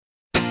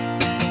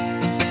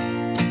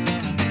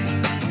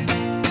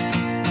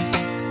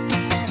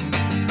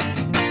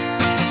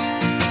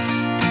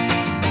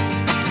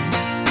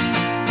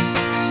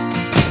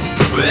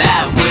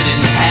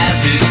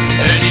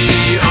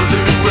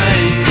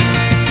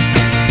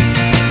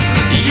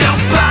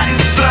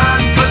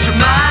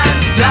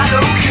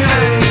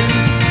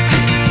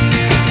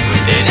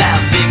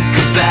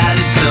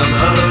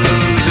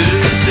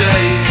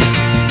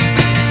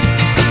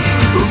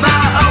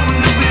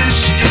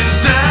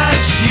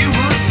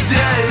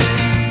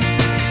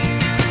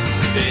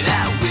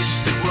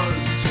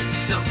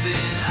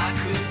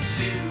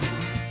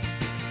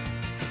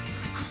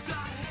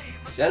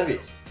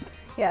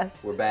Yes.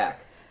 We're back.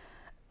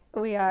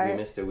 We are. We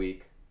missed a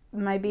week.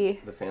 Might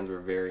be. The fans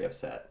were very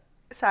upset.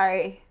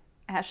 Sorry,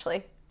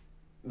 Ashley.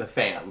 The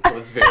fan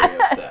was very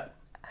upset.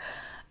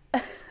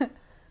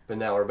 But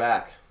now we're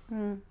back.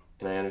 And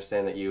I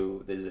understand that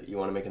you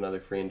want to make another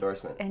free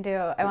endorsement. I do.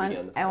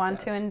 I want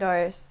to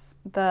endorse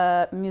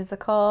the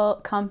musical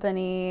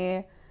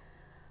company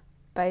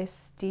by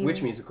Steve.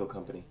 Which musical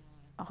company?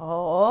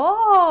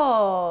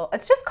 Oh,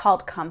 it's just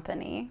called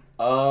Company.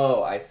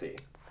 Oh, I see.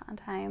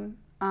 Sondheim.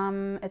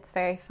 It's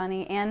very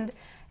funny, and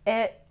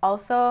it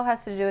also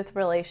has to do with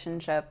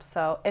relationships,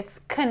 so it's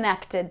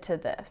connected to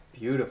this.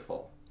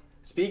 Beautiful.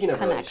 Speaking of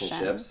Connection.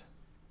 relationships,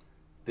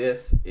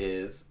 this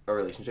is a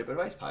relationship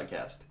advice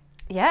podcast.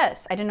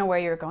 Yes, I didn't know where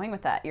you were going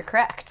with that. You're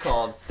correct. It's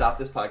called Stop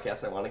This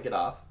Podcast, I Want to Get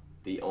Off,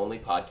 the only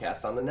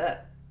podcast on the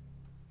net.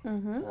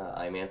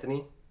 I'm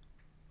Anthony.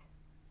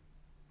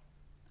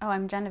 Oh,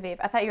 I'm Genevieve.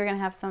 I thought you were going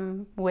to have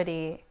some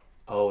witty...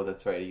 Oh,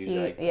 that's right. Usually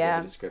I give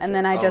a description. And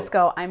then I just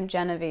go, I'm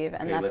Genevieve,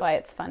 and Okay, that's why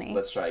it's funny.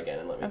 Let's try again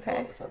and let me come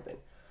up with something.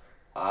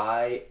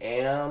 I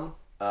am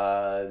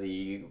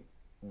the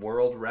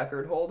world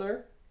record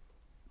holder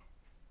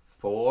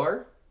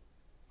for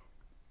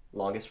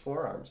longest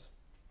forearms.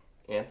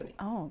 Anthony.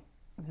 Oh,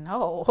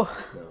 no.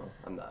 No,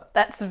 I'm not.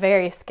 That's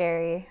very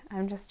scary.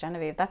 I'm just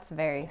Genevieve. That's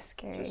very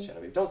scary. Just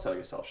Genevieve. Don't sell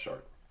yourself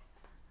short.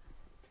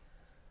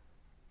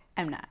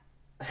 I'm not.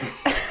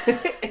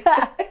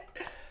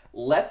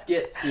 Let's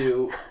get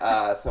to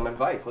some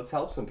advice. Let's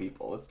help some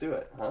people. Let's do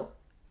it, huh?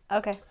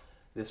 Okay.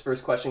 This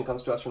first question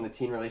comes to us from the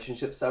Teen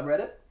Relationship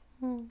subreddit.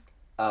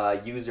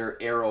 User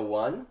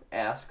Arrow1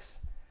 asks,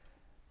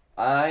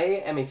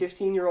 I am a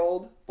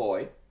 15-year-old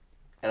boy,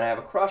 and I have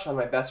a crush on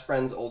my best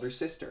friend's older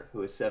sister,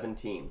 who is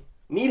 17.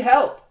 Need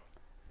help!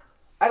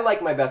 I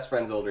like my best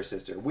friend's older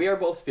sister. We are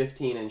both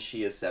 15 and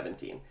she is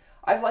 17.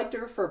 I've liked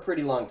her for a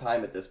pretty long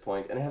time at this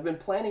point, and have been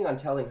planning on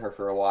telling her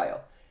for a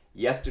while.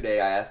 Yesterday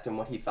I asked him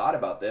what he thought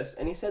about this,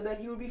 and he said that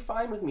he would be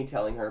fine with me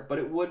telling her, but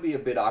it would be a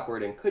bit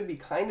awkward and could be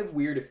kind of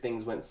weird if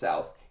things went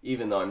south,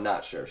 even though I'm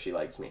not sure if she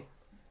likes me.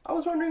 I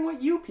was wondering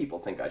what you people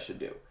think I should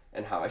do,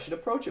 and how I should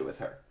approach it with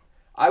her.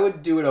 I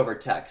would do it over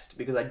text,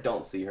 because I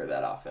don't see her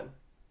that often.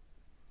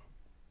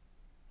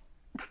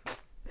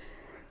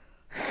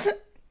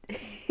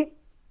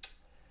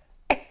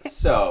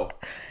 So...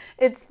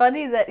 It's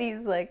funny that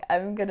he's like,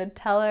 I'm going to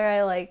tell her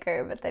I like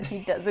her, but then he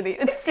doesn't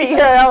even see her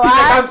a lot. He's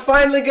like, I'm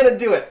finally going to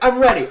do it. I'm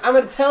ready. I'm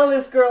going to tell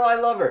this girl I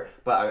love her.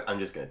 But I'm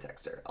just going to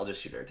text her. I'll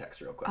just shoot her a text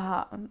real quick.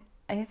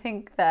 I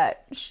think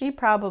that she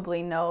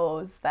probably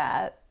knows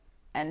that,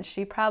 and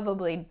she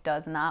probably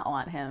does not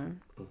want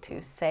him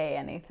to say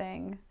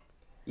anything.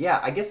 Yeah,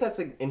 I guess that's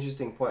an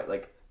interesting point.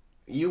 Like,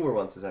 you were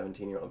once a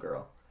 17-year-old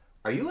girl.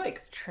 Are you, like,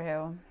 It's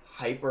true.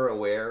 hyper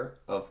aware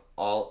of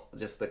all,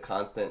 just the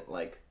constant,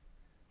 like,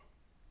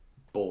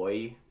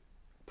 boy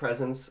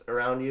presence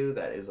around you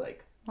that is,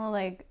 like... Well,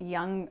 like,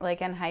 young,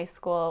 like, in high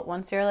school,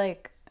 once you're,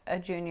 like, a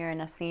junior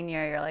and a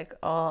senior, you're like,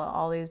 oh,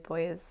 all these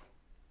boys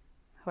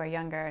who are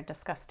younger are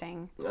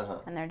disgusting.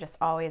 And they're just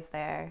always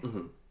there.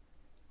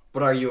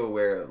 But are you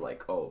aware of,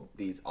 like, oh,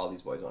 all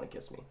these boys want to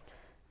kiss me?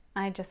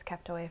 I just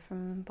kept away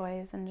from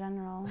boys in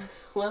general.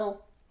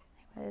 Well...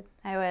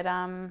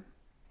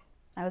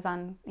 I was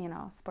on,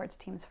 sports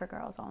teams for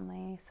girls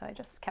only, so I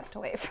just kept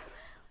away from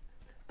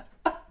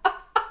them.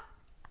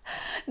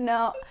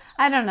 No,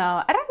 I don't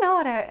know. I don't know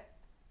what I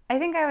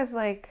think I was,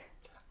 like,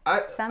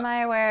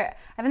 semi-aware.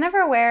 I was never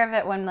aware of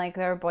it when, like,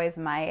 there were boys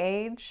my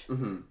age.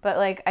 But,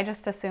 like, I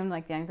just assumed,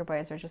 like, the younger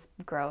boys were just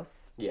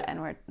gross. Yeah.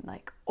 And were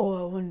like,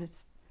 oh, I want to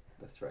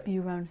That's right. be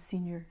around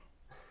senior.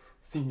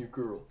 Senior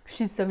girl.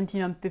 She's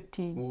 17, I'm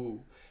 15.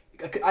 Ooh.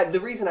 The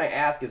reason I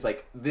ask is,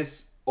 like,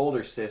 this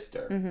older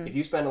sister, if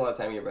you spend a lot of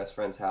time at your best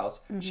friend's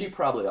house, she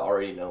probably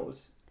already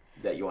knows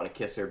that you want to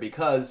kiss her,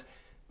 because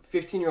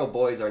 15-year-old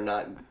boys are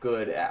not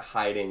good at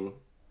hiding,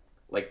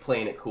 like,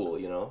 playing it cool,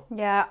 you know?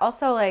 Yeah,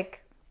 also,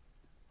 like,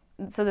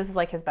 so this is,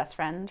 like, his best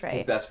friend, right?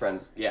 His best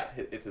friend's, yeah,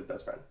 it's his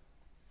best friend.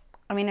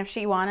 I mean, if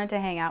she wanted to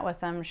hang out with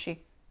him,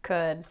 she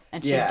could,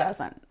 and she Yeah.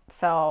 doesn't,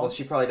 so... Well,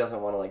 she probably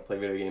doesn't want to, like, play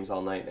video games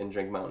all night and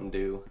drink Mountain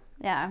Dew.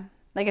 Yeah,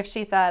 like, if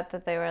she thought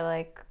that they were,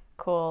 like,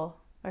 cool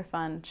or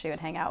fun, she would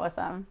hang out with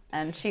them,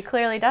 and she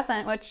clearly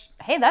doesn't, which,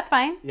 hey, that's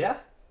fine. Yeah.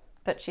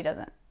 But she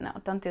doesn't. No,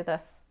 don't do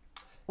this.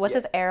 What's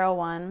his Arrow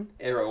one?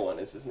 Arrow 1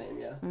 is his name,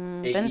 yeah.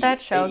 Didn't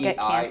that show get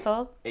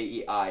canceled?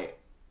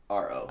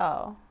 A-E-I-R-O.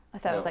 Oh, I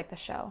thought it was like the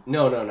show.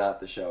 No, not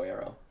the show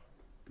Arrow.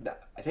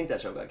 I think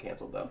that show got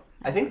canceled, though.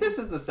 I think this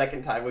is the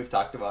second time we've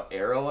talked about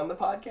Arrow on the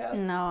podcast.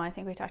 No, I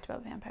think we talked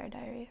about Vampire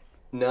Diaries.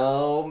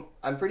 No,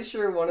 I'm pretty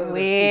sure one of the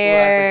people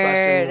asked a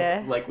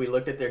question, like, we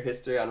looked at their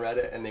history on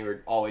Reddit, and they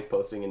were always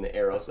posting in the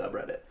Arrow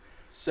subreddit.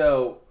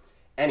 So,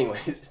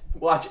 anyways,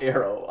 watch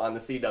Arrow on the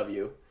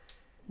CW.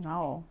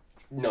 No.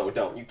 No,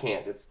 don't. You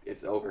can't.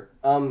 It's over.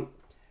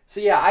 So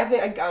yeah, I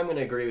think I'm going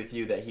to agree with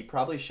you that he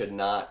probably should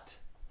not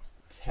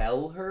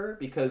tell her,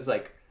 because,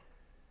 like,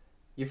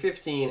 you're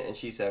 15 and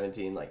she's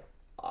 17, like,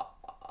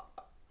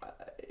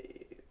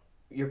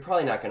 you're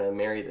probably not going to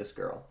marry this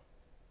girl.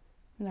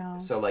 No.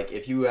 So, like,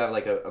 if you have,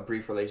 like, a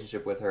brief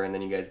relationship with her and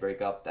then you guys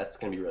break up, that's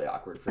going to be really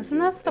awkward for Isn't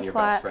you this and the your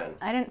plot? best friend.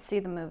 I didn't see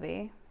the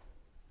movie.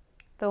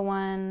 The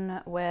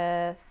one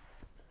with...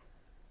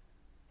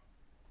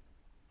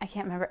 I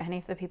can't remember any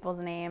of the people's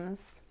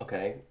names.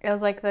 Okay. It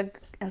was like the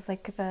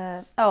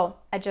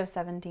Edge of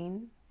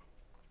 17.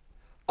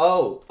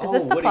 Is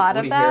this the plot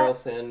of Woody that?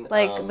 Harrelson,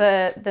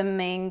 Like the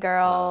main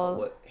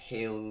girl.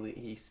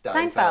 Haley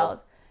Steinfeld.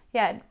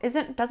 Yeah,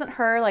 doesn't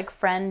her like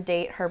friend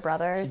date her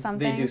brother or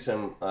something? They do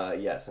some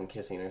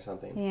kissing or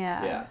something.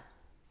 Yeah. Yeah.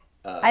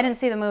 I didn't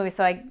see the movie,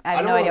 so I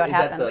have no idea what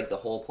happens. Is that the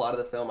whole plot of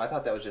the film? I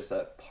thought that was just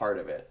a part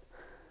of it.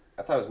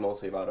 I thought it was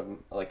mostly about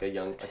a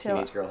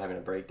teenage girl having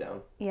a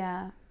breakdown.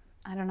 Yeah.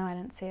 I don't know. I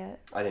didn't see it.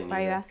 I didn't either.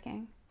 Why are you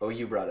asking? Oh,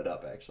 you brought it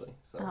up, actually.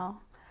 So. Oh.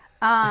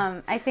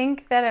 I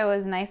think that it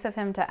was nice of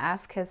him to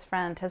ask his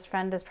friend. His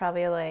friend is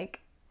probably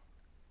like,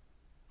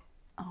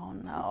 oh,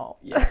 no.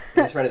 Yeah.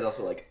 His friend is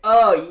also like,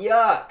 oh,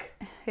 yuck.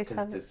 He's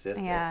probably, it's his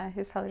sister. Yeah.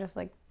 He's probably just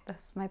like,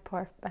 that's my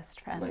poor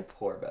best friend. My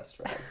poor best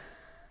friend.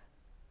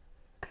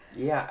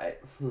 Yeah.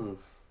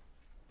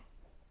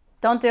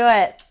 Don't do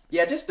it.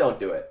 Yeah, just don't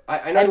do it.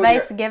 I know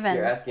Advice given.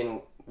 You're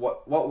asking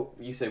what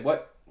you say.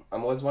 What I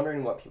was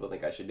wondering what people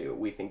think I should do.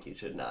 We think you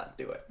should not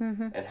do it,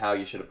 and how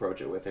you should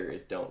approach it with her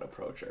is don't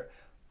approach her.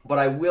 But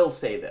I will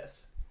say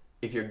this: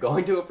 if you're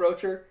going to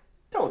approach her,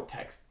 don't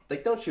text.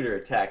 Like, don't shoot her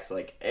a text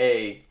like,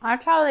 "Hey,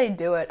 that's how they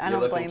do it. I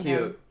don't blame him. You're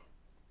looking cute.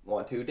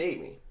 Want to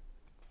date me?"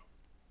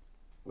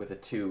 With a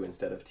 2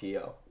 instead of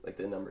TO, like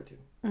the number 2.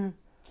 Mm.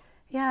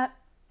 Yeah.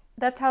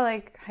 That's how,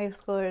 like, high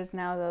schoolers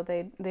now, though,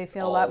 they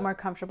feel a lot more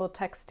comfortable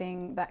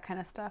texting, that kind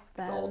of stuff.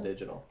 It's all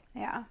digital.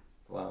 Yeah.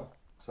 Wow.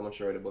 Someone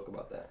should write a book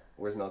about that.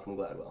 Where's Malcolm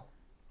Gladwell?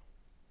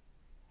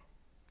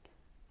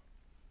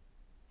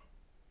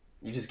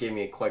 You just gave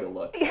me quite a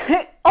look.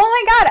 Oh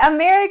my God,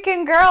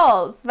 American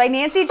Girls by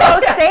Nancy Jo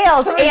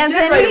Sales,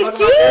 Anthony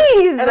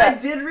Jeez. And I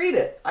did read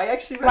it. I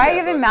actually read it. Why are you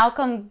giving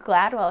Malcolm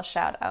Gladwell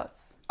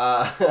shout-outs?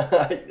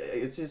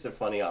 It's just a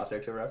funny author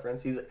to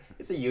reference.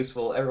 It's a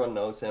useful, everyone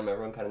knows him,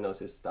 everyone kind of knows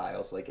his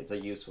style, so like it's a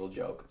useful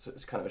joke.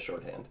 It's kind of a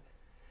shorthand.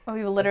 Oh,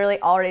 we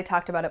literally already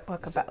talked about a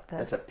book about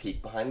this. That's a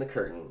peek behind the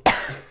curtain.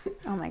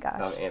 Oh my gosh.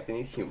 About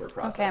Anthony's humor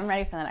process. Okay, I'm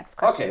ready for the next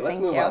question. Okay, let's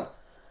move on.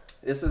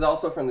 This is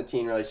also from the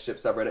teen relationship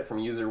subreddit from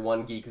user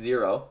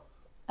 1geek0.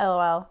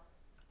 LOL.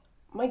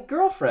 My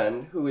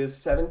girlfriend, who is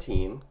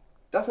 17,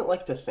 doesn't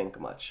like to think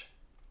much.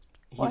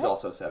 He's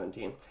also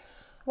 17.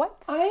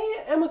 What?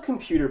 I am a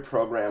computer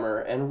programmer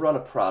and run a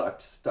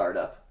product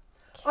startup.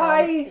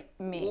 I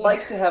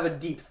like to have a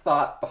deep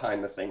thought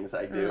behind the things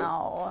I do.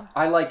 No.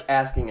 I like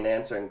asking and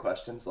answering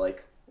questions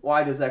like,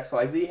 why does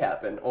XYZ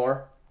happen?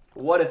 Or,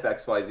 what if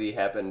XYZ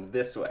happened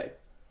this way?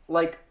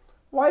 Like,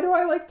 why do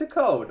I like to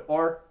code?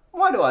 Or,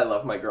 why do I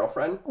love my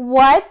girlfriend?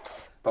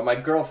 What? But my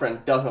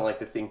girlfriend doesn't like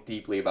to think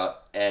deeply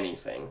about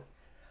anything.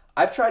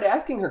 I've tried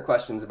asking her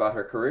questions about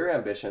her career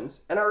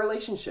ambitions and our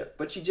relationship,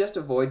 but she just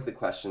avoids the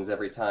questions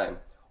every time.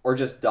 Or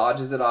just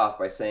dodges it off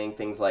by saying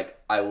things like,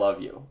 I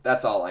love you,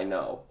 that's all I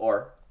know,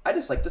 or I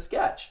just like to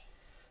sketch.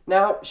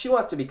 Now, she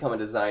wants to become a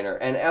designer,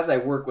 and as I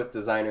work with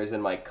designers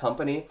in my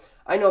company,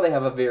 I know they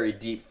have a very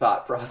deep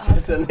thought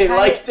process and they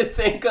like to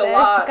think a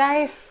lot. This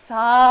guy sucks.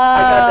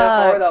 I got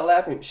that far without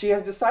laughing. She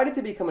has decided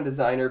to become a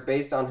designer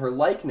based on her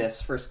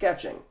likeness for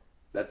sketching.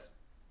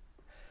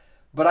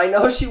 But I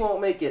know she won't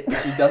make it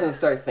if she doesn't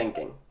start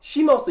thinking.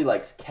 She mostly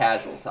likes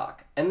casual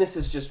talk, and this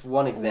is just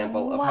one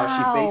example of how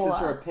she bases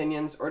her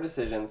opinions or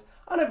decisions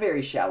on a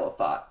very shallow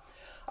thought.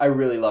 I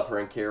really love her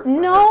and care for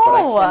her, but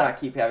I cannot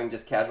keep having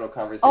just casual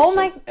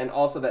conversations, and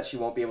also that she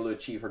won't be able to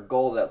achieve her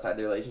goals outside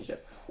the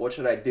relationship. What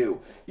should I do?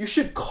 You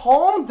should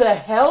calm the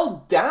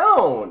hell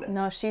down!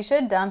 No, she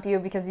should dump you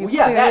because you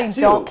clearly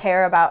don't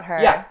care about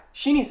her. Yeah,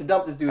 she needs to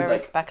dump this dude,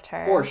 respect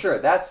her. For sure.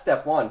 That's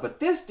step 1. But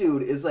this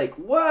dude is like,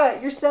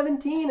 what? You're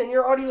 17 and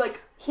you're already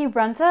like... He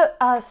runs a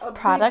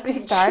product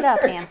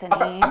startup,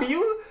 Anthony. Are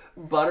you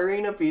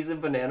buttering a piece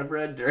of banana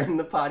bread during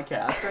the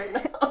podcast right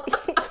now?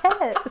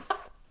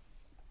 Yes.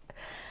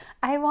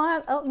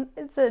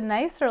 It's a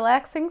nice,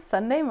 relaxing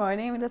Sunday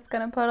morning. I'm just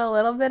going to put a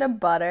little bit of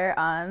butter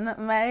on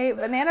my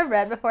banana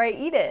bread before I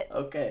eat it.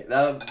 Okay,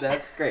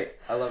 that's great.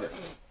 I love it.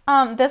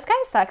 This guy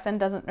sucks and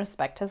doesn't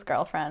respect his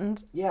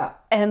girlfriend. Yeah.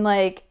 And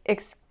like,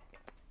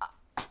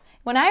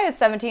 when I was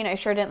 17, I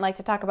sure didn't like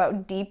to talk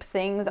about deep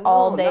things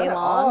all day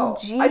long.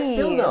 Jeez. I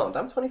still don't.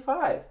 I'm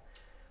 25.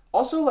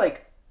 Also,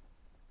 like,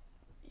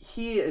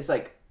 he's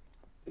like,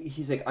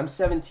 I'm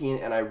 17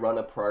 and I run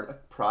a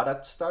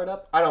product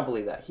startup. I don't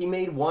believe that. He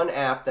made one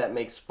app that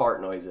makes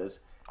fart noises,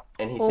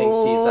 and he thinks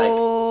he's like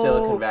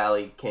Silicon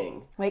Valley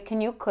king. Wait,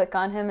 can you click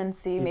on him and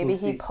see? Maybe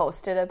he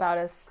posted about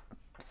his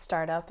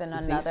startup in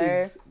another.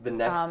 Thinks he's the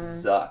next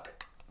Zuck.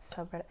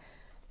 Subreddit.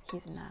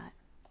 He's not.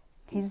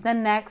 He's the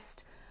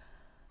next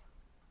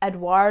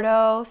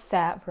Eduardo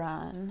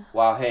Saverin.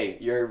 Wow, hey,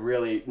 you're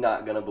really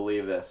not gonna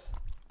believe this,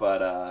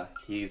 but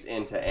he's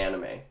into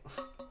anime.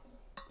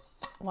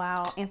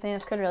 Wow, Anthony,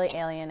 this could really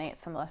alienate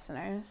some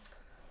listeners.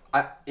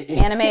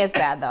 Anime is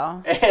bad,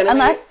 though.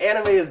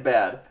 Anime is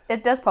bad.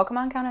 Does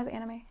Pokemon count as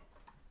anime?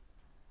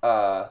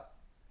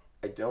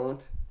 I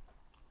don't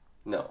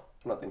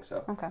think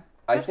so. Okay.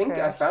 I think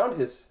I found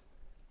his...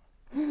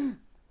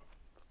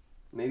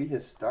 Maybe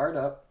his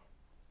startup.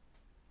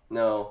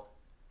 No.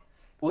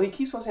 Well, he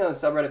keeps posting on the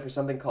subreddit for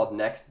something called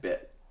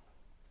NextBit.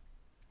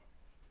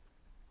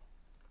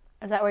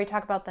 Is that where you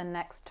talk about the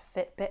next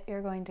Fitbit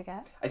you're going to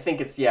get? I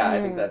think it's, I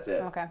think that's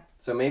it. Okay.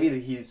 So maybe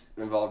he's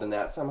involved in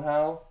that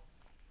somehow.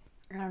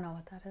 I don't know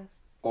what that is.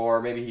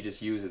 Or maybe he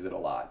just uses it a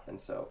lot. And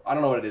so, I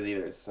don't know what it is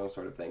either. It's some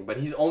sort of thing. But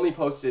he's only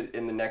posted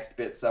in the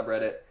NextBit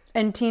subreddit.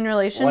 And teen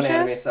relationships? One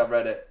anime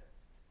subreddit.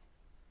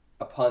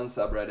 A pun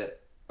subreddit.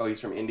 Oh, he's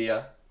from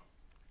India.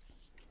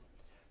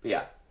 But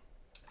yeah.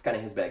 It's kind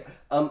of his bag.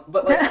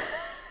 But like...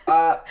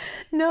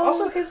 no.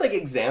 Also, his like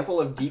example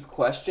of deep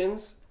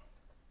questions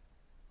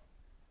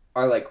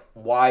are like,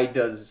 why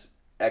does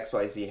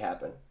XYZ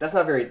happen?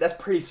 That's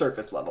pretty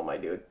surface level, my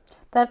dude.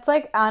 That's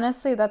like,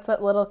 honestly, that's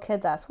what little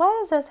kids ask. Why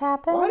does this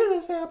happen? Why does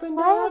this happen,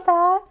 Dad? Why is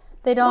that?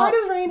 They don't. Why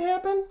does rain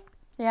happen?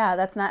 Yeah,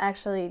 that's not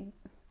actually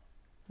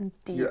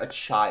deep. You're a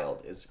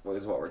child is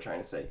what we're trying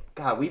to say.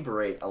 God, we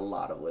berate a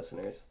lot of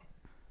listeners.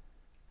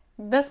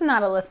 This is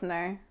not a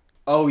listener.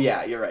 Oh,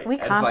 yeah, you're right. We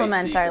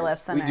compliment our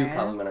listeners. We do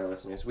compliment our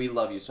listeners. We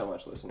love you so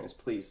much, listeners.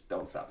 Please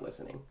don't stop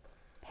listening.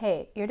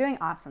 Hey, you're doing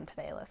awesome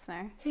today,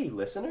 listener. Hey,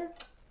 listener.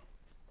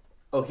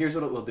 Oh, here's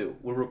what we'll do.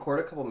 We'll record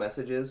a couple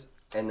messages,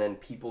 and then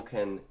people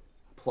can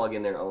plug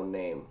in their own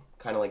name.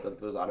 Kind of like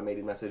those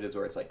automated messages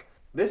where it's like,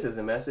 this is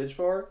a message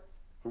for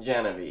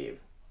Genevieve.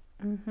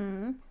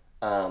 Mm-hmm.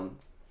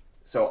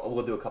 So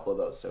we'll do a couple of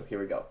those. So here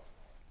we go.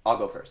 I'll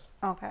go first.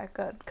 Okay,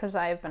 good. Because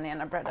I have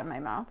banana bread in my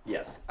mouth.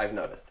 Yes, I've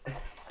noticed.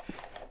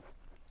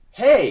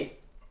 Hey!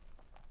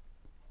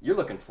 You're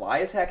looking fly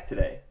as heck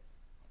today.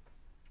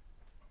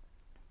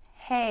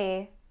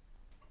 Hey.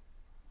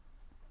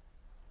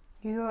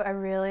 You are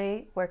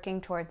really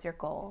working towards your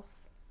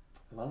goals.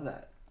 I love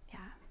that. Yeah.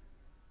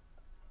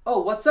 Oh,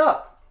 what's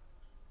up?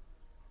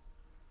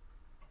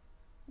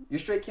 You're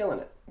straight killing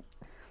it.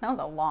 That was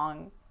a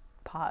long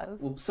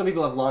pause. Well, some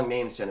people have long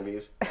names,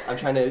 Genevieve. I'm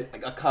trying to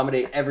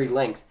accommodate every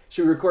length.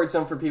 Should we record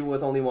some for people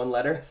with only one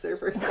letter as their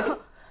first name?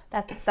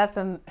 That's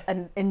an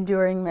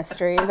enduring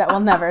mystery that we'll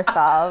never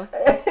solve.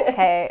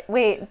 Okay,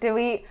 wait,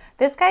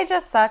 this guy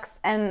just sucks,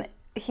 and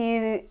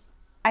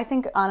I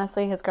think,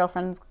 honestly, his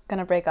girlfriend's going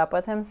to break up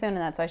with him soon, and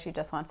that's why she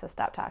just wants to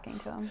stop talking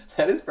to him.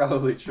 That is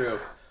probably true.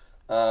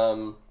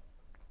 I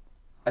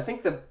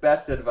think the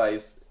best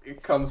advice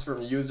comes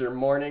from user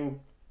Morning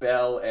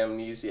Bell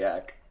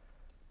Amnesiac,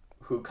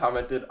 who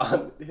commented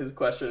on his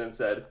question and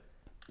said,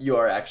 "You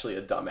are actually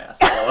a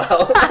dumbass,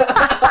 LOL."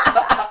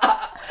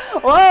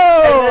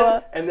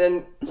 Whoa! And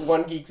then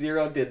One Geek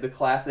Zero did the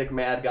classic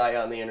mad guy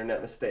on the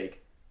internet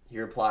mistake. He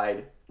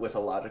replied with a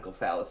logical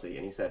fallacy,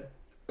 and he said,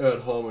 "Ad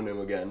hominem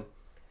again."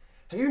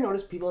 Have you ever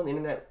noticed people on the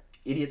internet,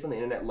 idiots on the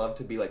internet, love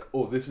to be like,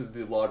 "Oh, this is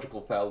the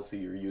logical fallacy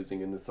you're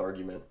using in this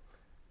argument"?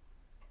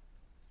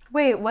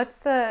 Wait,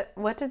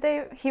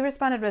 he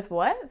responded with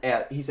what?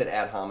 He said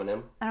ad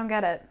hominem. I don't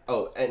get it.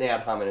 Oh, an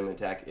ad hominem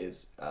attack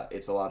is,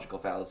 it's a logical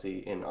fallacy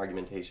in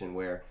argumentation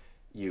where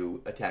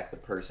you attack the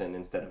person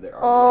instead of their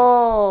argument.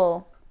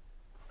 Oh,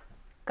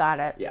 got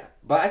it. Yeah,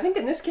 but I think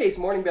in this case,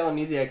 Morning Bell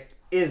Amnesiac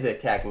is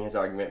attacking his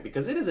argument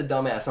because it is a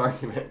dumbass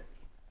argument.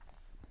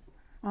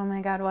 Oh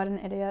my god, what an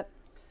idiot.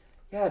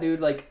 Yeah,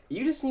 dude, like,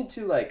 you just need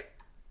to, I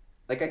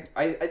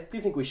do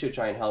think we should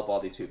try and help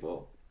all these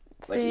people.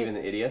 Like, See, even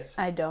the idiots.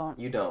 I don't.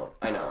 You don't.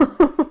 I know.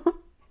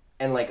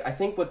 And, like, I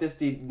think what this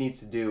dude needs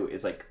to do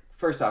is, like,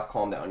 first off,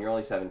 calm down. You're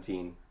only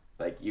 17.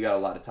 Like, you got a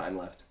lot of time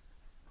left.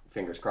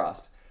 Fingers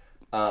crossed.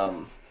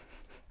 And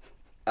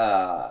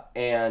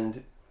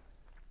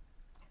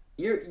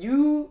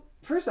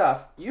first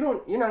off,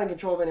 you're not in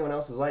control of anyone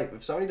else's life.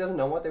 If somebody doesn't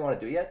know what they want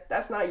to do yet,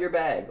 that's not your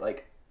bag.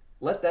 Like,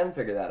 let them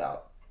figure that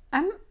out.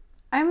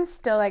 I'm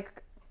still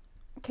like,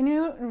 can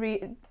you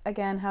read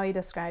again how he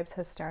describes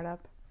his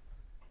startup?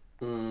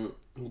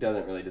 He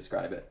doesn't really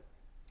describe it.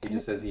 He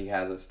just says he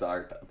has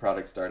a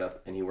product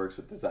startup and he works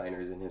with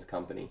designers in his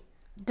company.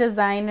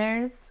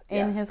 Designers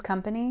in his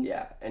company?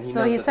 Yeah. And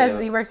he says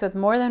he works with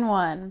more than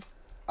one.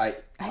 I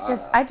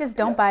just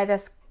don't buy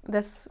this.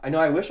 I know.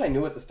 I wish I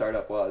knew what the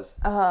startup was.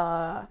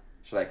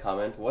 Should I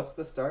comment? What's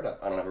the startup?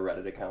 I don't have a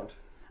Reddit account.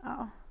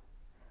 Oh.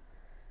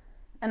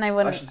 And I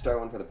wouldn't. I should start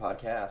one for the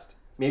podcast.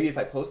 Maybe if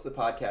I post the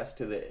podcast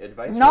to the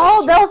advice.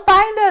 No, they'll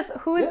find us.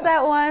 Who's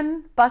that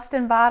one?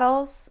 Bustin'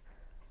 Bottles.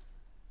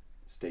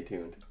 Stay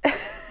tuned.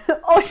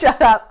 Oh,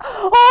 shut up.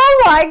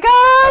 Oh, my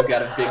God. I've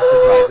got a big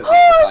surprise at the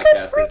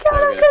end of the podcast. It's so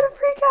good. I'm going to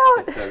freak out.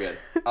 It's so good.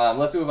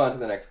 Let's move on to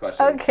the next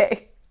question.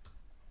 Okay.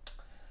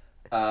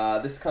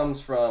 This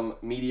comes from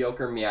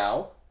Mediocre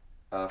Meow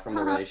from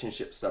the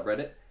relationship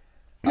subreddit.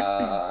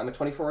 I'm a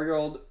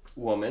 24-year-old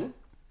woman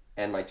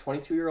and my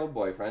 22-year-old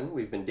boyfriend.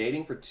 We've been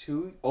dating for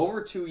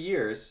over 2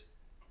 years,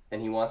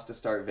 and he wants to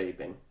start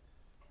vaping.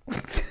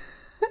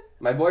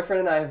 My boyfriend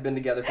and I have been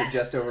together for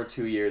just over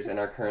 2 years and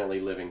are currently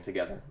living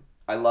together.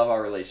 I love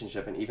our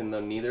relationship, and even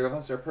though neither of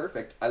us are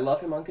perfect, I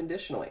love him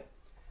unconditionally.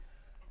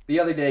 The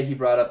other day, he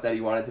brought up that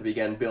he wanted to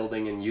begin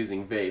building and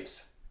using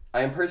vapes.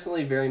 I am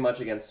personally very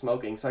much against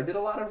smoking, so I did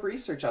a lot of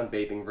research on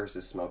vaping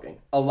versus smoking,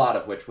 a lot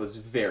of which was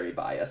very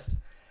biased.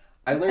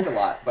 I learned a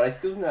lot, but I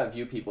still do not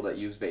view people that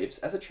use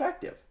vapes as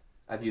attractive.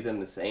 I view them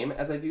the same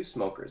as I view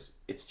smokers.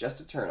 It's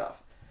just a turnoff.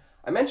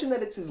 I mentioned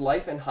that it's his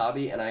life and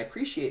hobby, and I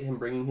appreciate him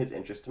bringing his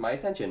interest to my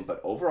attention,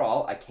 but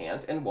overall, I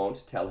can't and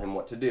won't tell him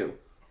what to do.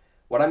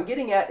 What I'm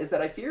getting at is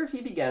that I fear if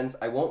he begins,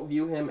 I won't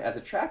view him as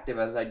attractive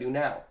as I do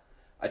now.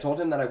 I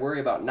told him that I worry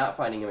about not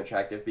finding him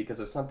attractive because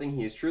of something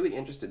he is truly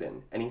interested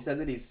in, and he said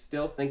that he's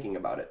still thinking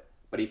about it,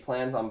 but he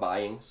plans on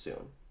buying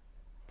soon.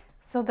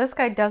 So this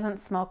guy doesn't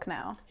smoke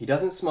now. He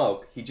doesn't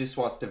smoke, he just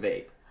wants to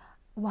vape.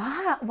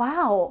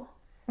 Wow.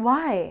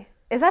 Why?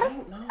 Is that I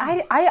don't know.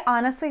 I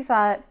honestly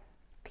thought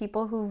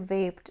people who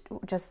vaped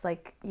just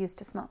like used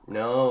to smoke.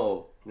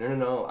 No.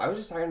 I was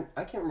just talking,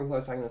 I can't remember who I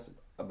was talking this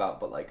about,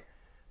 but like,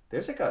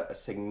 there's like a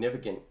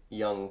significant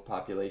young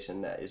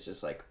population that is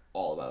just like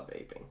all about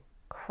vaping.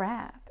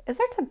 Crap. Is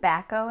there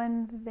tobacco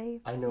in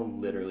vape? I know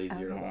literally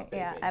zero about vaping.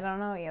 Yeah, I don't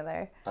know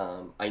either.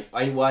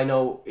 I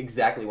know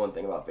exactly one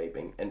thing about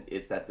vaping, and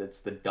it's that it's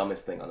the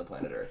dumbest thing on the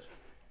planet Earth.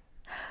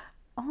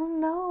 Oh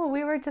no,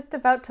 we were just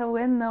about to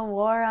win the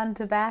war on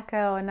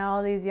tobacco and now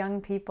all these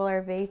young people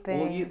are vaping.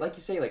 Well, like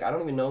you say, like I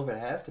don't even know if it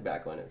has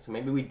tobacco in it. So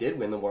maybe we did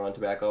win the war on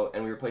tobacco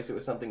and we replaced it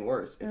with something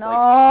worse. It's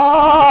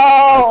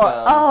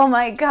oh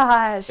my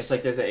gosh. It's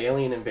like there's an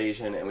alien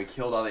invasion and we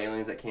killed all the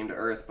aliens that came to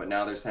Earth, but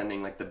now they're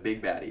sending like the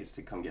big baddies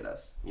to come get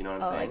us. You know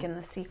what I'm saying? Like in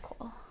the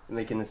sequel.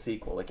 Like in the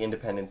sequel, like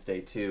Independence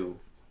Day 2.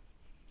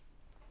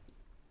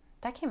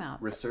 That came out.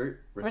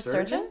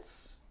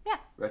 Resurgence? Yeah.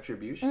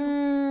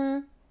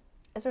 Retribution?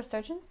 Is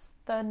Resurgence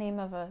the name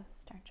of a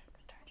Star Trek?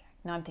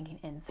 No, I'm thinking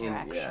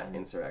Insurrection.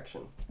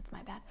 Insurrection. That's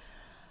my bad.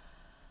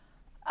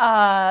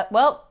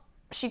 Well,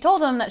 she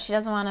told him that she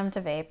doesn't want him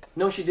to vape.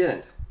 No, she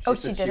didn't.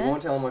 She didn't? She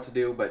won't tell him what to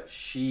do, but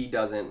she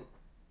doesn't...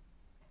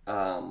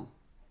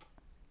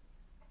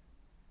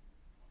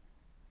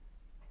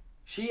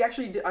 She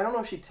actually... I don't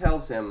know if she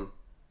tells him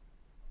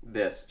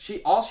this.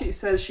 All she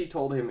says she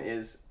told him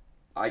is,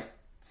 I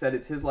said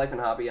it's his life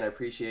and hobby, and I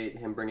appreciate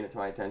him bringing it to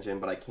my attention,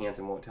 but I can't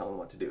and won't tell him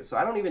what to do. So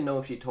I don't even know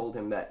if she told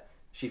him that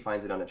she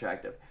finds it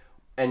unattractive.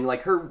 And,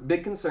 like, her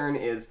big concern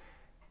is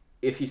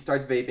if he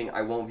starts vaping,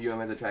 I won't view him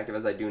as attractive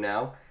as I do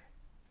now.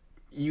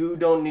 You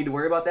don't need to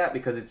worry about that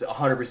because it's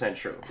 100%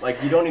 true.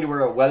 Like, you don't need to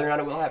worry about whether or not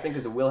it will happen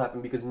because it will happen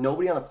because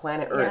nobody on the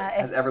planet Earth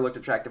has ever looked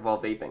attractive while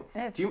vaping.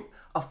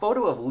 A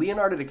photo of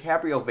Leonardo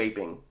DiCaprio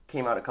vaping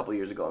came out a couple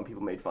years ago and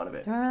people made fun of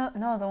it. Do you remember?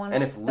 No, the one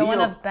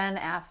of Ben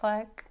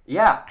Affleck.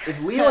 Yeah,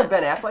 if Leo and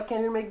Ben Affleck can't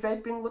even make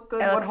vaping look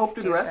good, what hope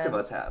do the rest of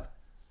us have?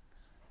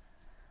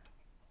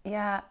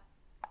 Yeah.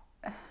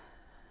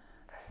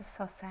 This is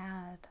so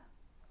sad.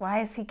 Why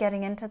is he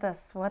getting into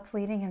this? What's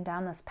leading him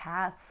down this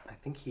path? I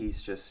think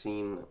he's just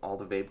seen all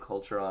the vape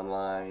culture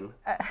online,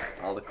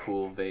 all the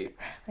cool vape.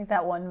 Like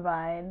that one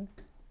Vine.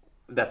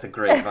 That's a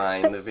great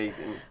Vine, the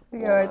vaping.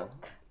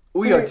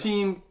 We are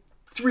Team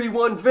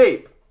 3-1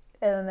 Vape.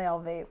 And then they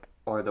all vape.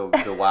 Or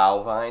the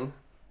Wow Vine,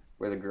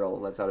 where the girl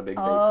lets out a big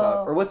vape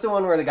cloud. Or what's the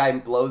one where the guy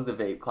blows the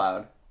vape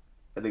cloud,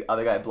 and the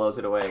other guy blows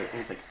it away, and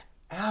he's like,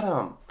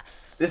 Adam...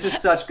 This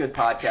is such good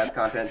podcast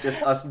content.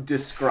 Just us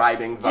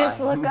describing vines. Just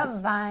look up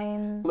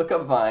Vine. Look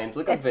up vines.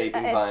 Look up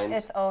vaping vines.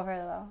 It's over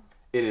though.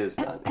 It is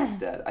done. It's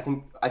dead.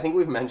 I think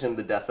we've mentioned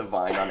the death of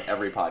Vine on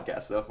every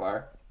podcast so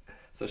far.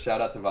 So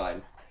shout out to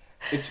Vine.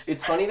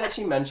 It's funny that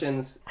she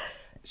mentions.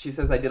 She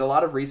says I did a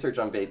lot of research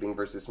on vaping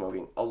versus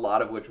smoking, a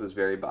lot of which was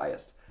very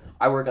biased.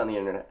 I work on the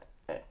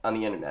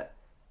internet,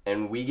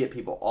 and we get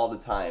people all the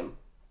time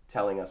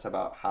telling us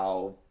about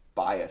how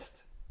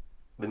biased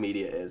the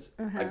media is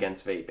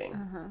against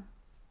vaping.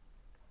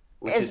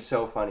 Which is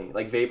so funny.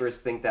 Like,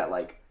 vapors think that,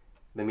 like,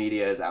 the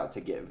media is out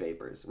to get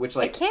vapors. Which,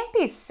 like... It can't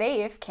be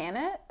safe, can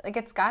it? Like,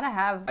 it's gotta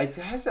have... It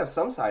has to have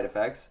some side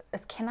effects.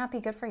 It cannot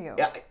be good for you.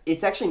 Yeah,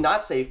 it's actually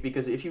not safe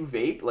because if you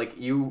vape, like,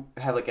 you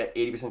have, like, an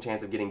 80%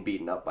 chance of getting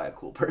beaten up by a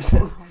cool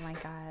person. Oh, my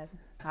God.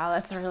 Wow,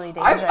 that's really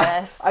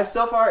dangerous. I've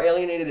so far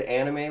alienated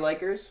anime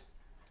likers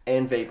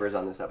and vapors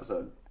on this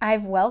episode.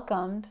 I've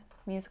welcomed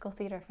musical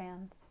theater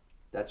fans.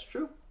 That's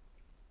true.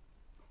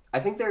 I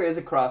think there is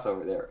a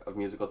crossover there of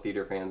musical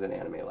theater fans and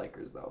anime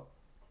likers, though.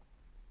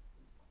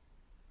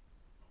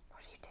 What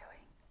are you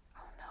doing?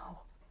 Oh, no.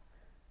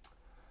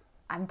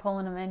 I'm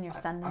pulling them in. You're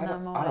sending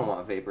them away. I don't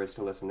want vapors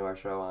to listen to our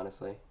show,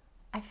 honestly.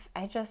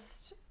 I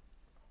just...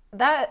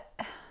 That...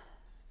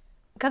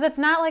 Because it's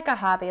not like a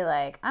hobby,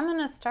 like, I'm going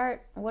to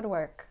start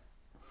woodwork.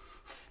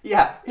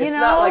 Yeah, it's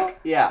not like...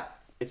 Yeah.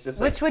 It's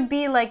just Which would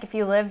be like if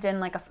you lived in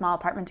like a small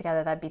apartment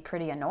together, that'd be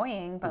pretty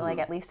annoying, but like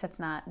at least it's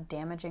not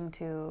damaging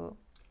to...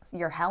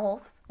 your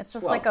health. It's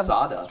just like a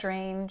sawdust.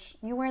 Strange...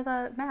 You wear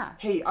the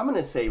mask. Hey, I'm going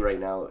to say right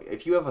now,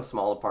 if you have a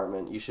small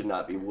apartment, you should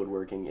not be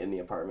woodworking in the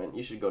apartment.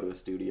 You should go to a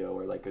studio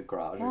or like a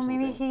garage or something. Well,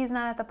 maybe he's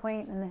not at the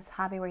point in this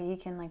hobby where you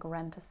can like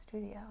rent a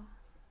studio.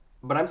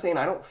 But I'm saying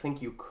I don't think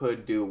you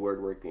could do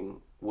woodworking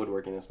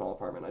in a small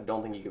apartment. I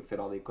don't think you could fit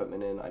all the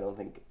equipment in. I don't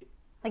think...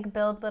 Like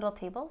build little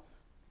tables?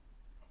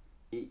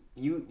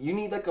 You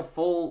need like a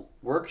full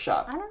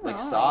workshop, I don't know. like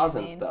saws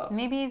and stuff.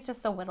 Maybe he's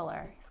just a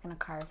whittler. He's gonna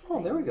carve things.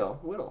 Oh, there we go.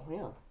 Whittle,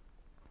 yeah.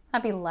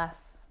 That'd be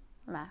less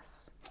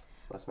mess.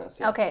 Less mess,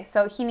 yeah. Okay,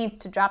 so he needs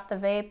to drop the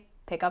vape,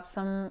 pick up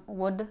some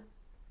wood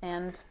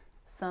and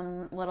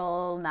some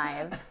little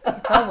knives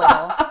to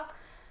whittle.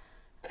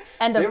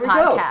 End of there we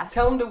podcast. Go.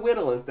 Tell him to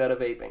whittle instead of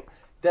vaping.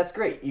 That's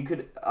great. You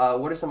could.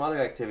 What are some other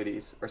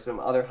activities or some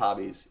other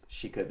hobbies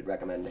she could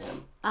recommend to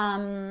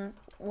him?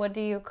 What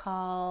do you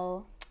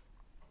call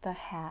the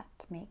hat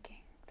making?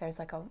 There's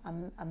like a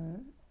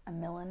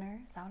milliner.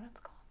 Is that what it's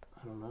called?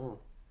 I don't know.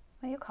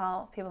 What do you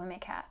call people who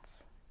make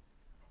hats?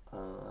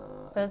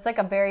 There's like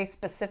a very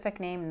specific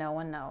name no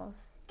one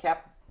knows.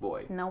 Cap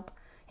boy. Nope.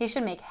 He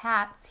should make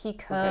hats. He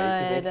could.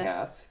 Okay, he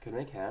could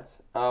make hats.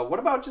 What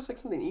about just like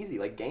something easy,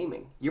 like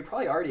gaming? You're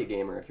probably already a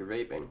gamer if you're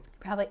vaping.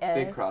 Probably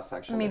is. Big cross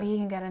section. Maybe he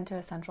can get into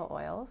essential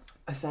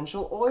oils.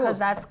 Essential oils. Because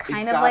that's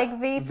kind of like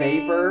vaping.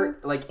 Vapor,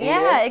 like in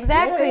yeah, it.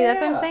 exactly. Yeah,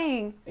 that's what I'm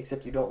saying.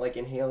 Except you don't like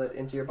inhale it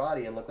into your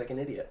body and look like an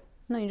idiot.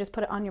 No, you just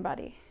put it on your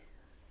body.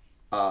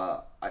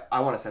 I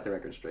want to set the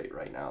record straight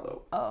right now,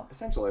 though. Oh.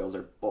 Essential oils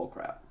are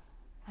bullcrap.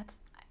 That's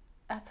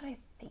what I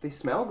think. They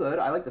smell good.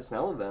 I like the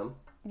smell of them.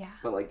 Yeah.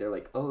 But like they're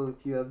like, oh,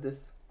 if you have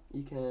this,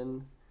 you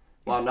can.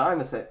 Well, now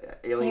I'm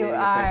alienating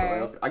essential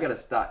oils. I gotta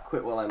stop.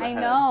 Quit while I'm ahead.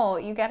 I know.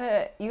 You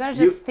gotta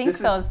just think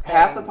those things.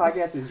 Half the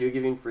podcast is you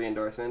giving free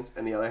endorsements,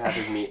 and the other half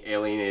is me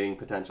alienating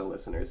potential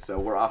listeners. So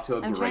we're off to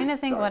a great start. I'm trying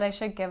to think what I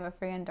should give a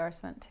free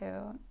endorsement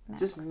to.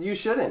 Next. You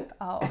shouldn't.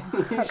 Oh.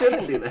 You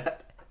shouldn't do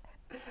that.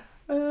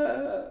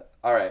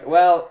 All right.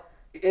 Well,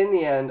 in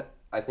the end,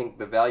 I think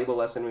the valuable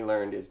lesson we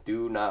learned is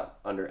do not,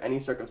 under any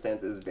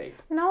circumstances, vape.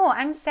 No,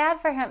 I'm sad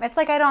for him. It's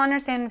like I don't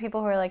understand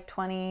people who are like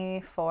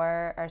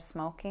 24 are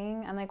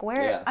smoking. I'm like,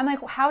 where? Yeah. I'm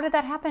like, how did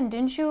that happen?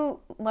 Didn't you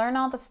learn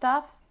all the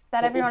stuff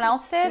that everyone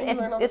else did?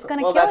 It's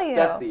going to kill you.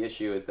 That's the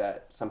issue, is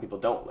that some people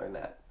don't learn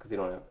that because they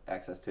don't have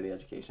access to the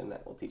education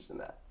that will teach them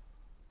that.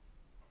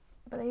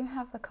 But you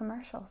have the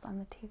commercials on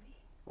the TV.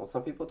 Well,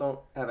 some people don't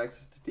have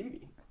access to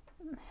TV.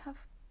 They have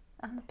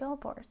on the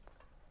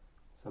billboards.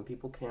 Some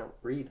people can't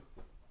read.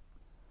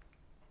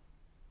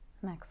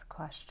 Next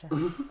question.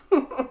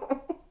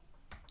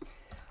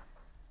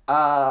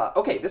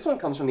 Okay, this one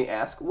comes from the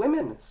Ask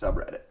Women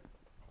subreddit.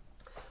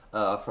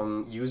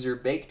 From user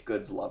Baked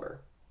Goods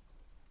Lover.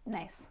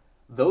 Nice.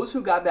 Those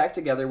who got back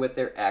together with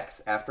their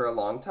ex after a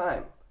long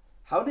time.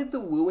 How did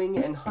the wooing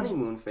and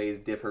honeymoon phase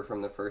differ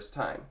from the first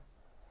time?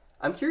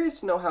 I'm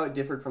curious to know how it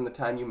differed from the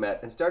time you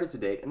met and started to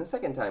date and the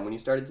second time when you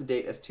started to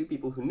date as two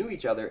people who knew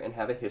each other and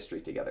have a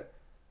history together.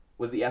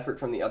 Was the effort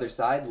from the other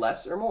side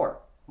less or more?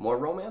 More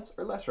romance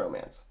or less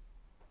romance?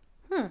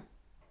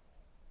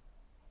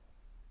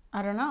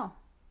 I don't know.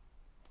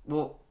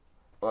 Well,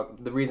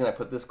 the reason I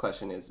put this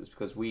question is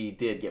because we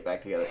did get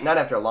back together. Not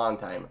after a long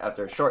time,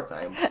 after a short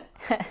time.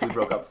 We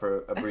broke up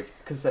for a brief...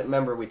 Because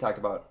remember we talked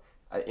about,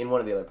 in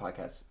one of the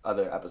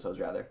other episodes,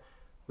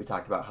 we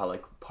talked about how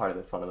like part of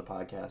the fun of the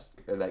podcast,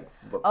 or like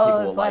what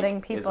people will letting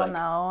like, people is, like,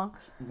 know.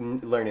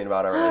 Learning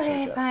about our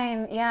relationship. Okay,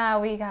 fine. Yeah,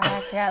 we got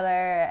back together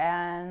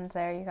and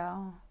there you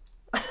go.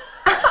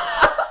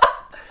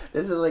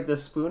 This is like the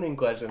spooning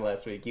question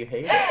last week. You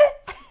hate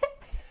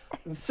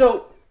it.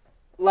 So,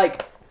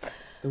 like,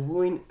 the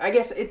wooing... I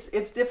guess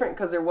it's different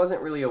because there wasn't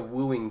really a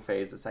wooing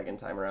phase the second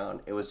time around.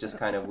 It was just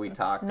kind of we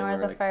talked. Nor and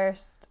we were the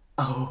first.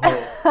 Oh.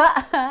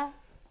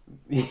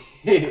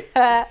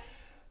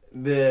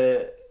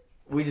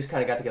 We just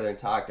kind of got together and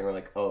talked and we're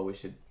like, oh, we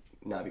should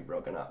not be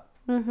broken up.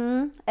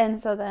 Mm-hmm. And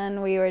so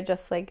then we were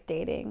just like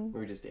dating. We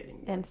were just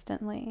dating.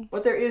 Instantly.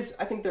 But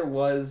I think there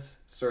was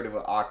sort of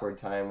an awkward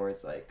time where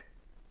it's like,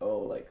 oh,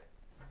 like,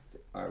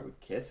 are we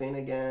kissing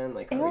again?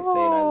 Like, are we saying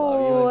I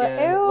love you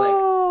again? Ew.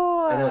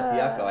 Like, I know it's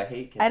yucko. I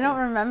hate kissing. I don't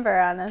remember,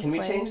 honestly. Can we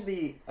change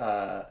the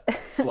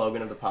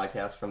slogan of the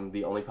podcast from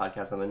the only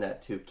podcast on the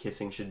net to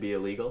kissing should be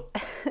illegal?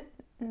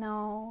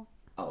 No.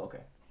 Oh,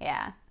 okay.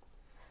 Yeah.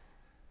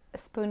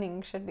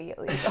 Spooning should be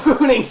illegal.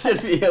 Spooning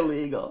should be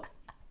illegal.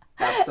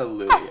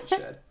 Absolutely it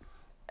should.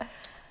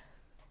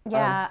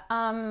 Yeah,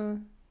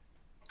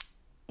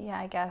 yeah,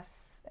 I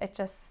guess it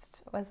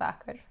just was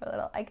awkward for a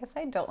little. I guess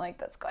I don't like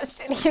this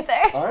question either.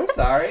 Oh, I'm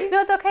sorry.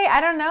 No, it's okay.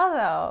 I don't know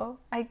though.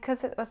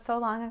 Because it was so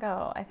long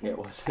ago. I think it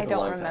was I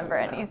don't remember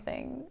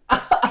anything. I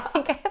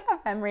think I have a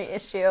memory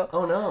issue.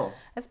 Oh no.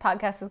 This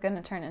podcast is going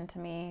to turn into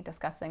me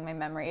discussing my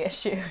memory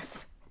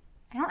issues.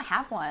 I don't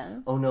have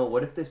one. Oh no,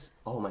 what if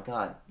oh my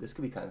god, this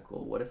could be kind of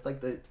cool. What if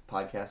like the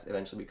podcast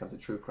eventually becomes a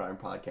true crime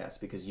podcast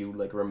because you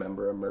like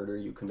remember a murder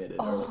you committed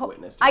or like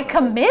witnessed or something?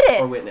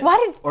 Committed? Or witnessed.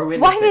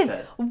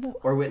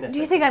 Or witnessed.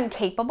 Do you think I'm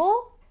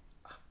capable?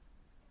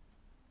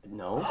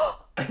 No.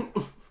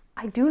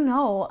 I do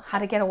know how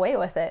to get away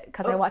with it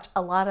because I watch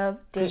a lot of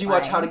Dateline. Because you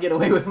watch How to Get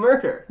Away with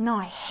Murder. No,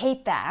 I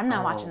hate that. I'm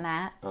not watching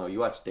that. Oh, you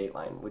watch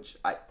Dateline, which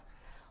I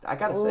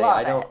gotta say,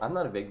 I'm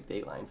not a big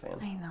Dateline fan.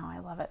 I know, I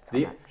love it so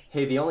much.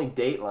 Hey, the only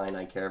Dateline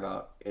I care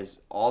about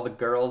is all the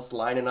girls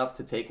lining up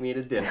to take me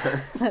to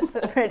dinner. That's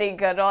a pretty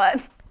good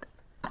one.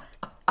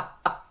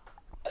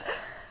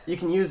 You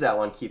can use that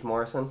one, Keith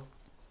Morrison.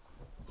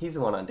 He's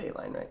the one on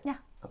Dateline, right? Yeah.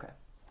 Okay.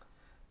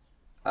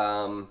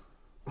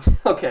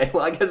 Okay,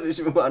 well, I guess we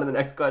should move on to the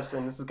next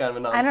question. This is kind of a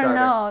non-starter. I don't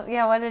know.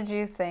 Yeah, what did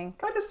you think?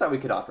 I just thought we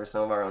could offer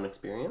some of our own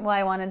experience. Well,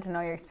 I wanted to know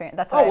your experience.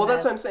 That's what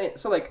that's what I'm saying.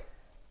 So, like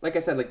I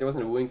said, like, there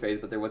wasn't a wooing phase,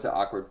 but there was an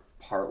awkward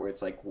part where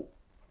it's like,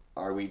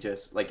 are we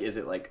just, like, is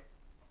it, like,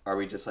 are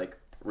we just, like,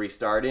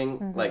 restarting?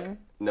 Mm-hmm. Like,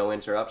 no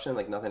interruption?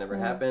 Like, nothing ever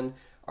happened?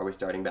 Are we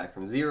starting back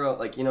from zero?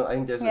 Like, you know, I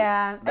think there's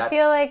I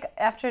feel like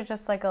after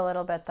just, like, a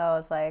little bit, though,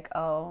 it's like,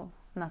 oh,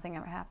 nothing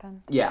ever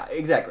happened. Yeah,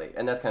 exactly.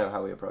 And that's kind of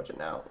how we approach it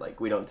now.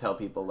 Like, we don't tell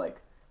people, like,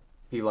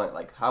 people aren't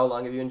like, how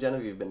long have you and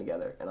Genevieve been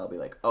together? And I'll be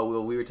like, oh,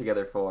 well, we were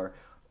together for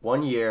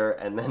 1 year,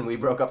 and then we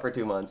broke up for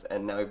 2 months,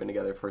 and now we've been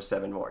together for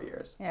 7 more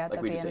years. Yeah,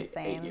 like, we just insane.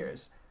 say 8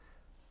 years.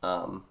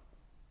 I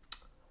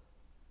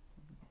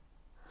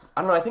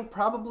don't know. I think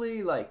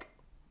probably, like,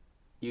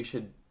 you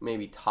should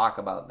maybe talk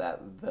about that,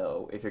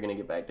 though, if you're going to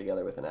get back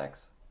together with an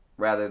ex,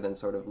 rather than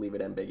sort of leave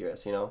it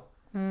ambiguous, you know?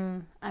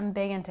 I'm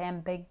big into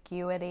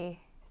ambiguity.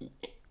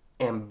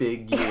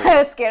 Ambiguity. I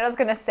was scared I was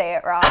going to say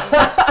it wrong.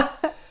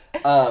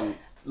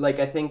 Like,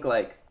 I think,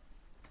 like,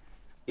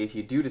 if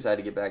you do decide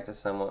to get back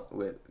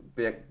to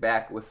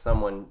back with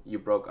someone you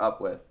broke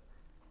up with,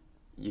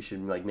 you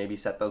should, like, maybe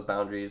set those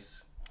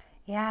boundaries.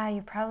 Yeah,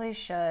 you probably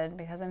should,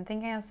 because I'm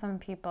thinking of some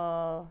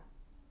people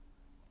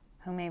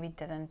who maybe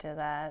didn't do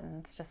that,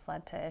 and it's just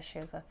led to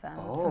issues with them.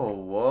 Oh,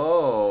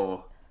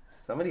 whoa.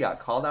 Somebody got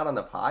called out on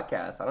the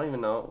podcast. I don't even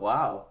know.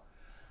 Wow.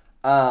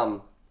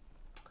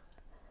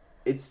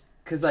 It's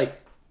because,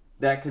 like,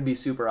 that could be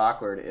super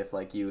awkward if,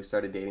 like, you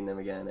started dating them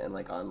again and,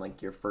 like, on,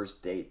 like, your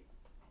first date,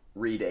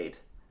 redate,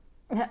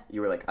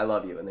 you were like, I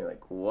love you. And they're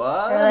like,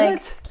 what? They're like,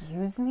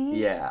 excuse me?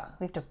 Yeah.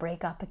 We have to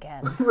break up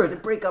again. We have to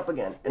break up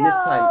again. And this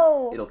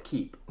time, it'll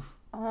keep.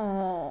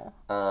 Oh.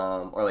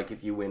 Or, like,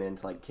 if you went in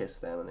to, like, kiss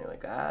them and they're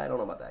like, I don't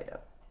know about that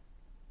yet.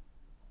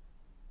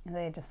 And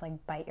they just,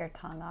 like, bite your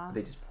tongue off.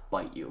 They just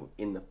bite you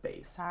in the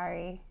face.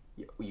 Sorry.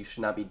 You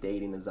should not be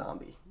dating a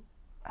zombie.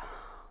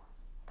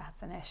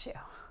 That's an issue.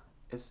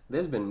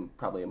 There's been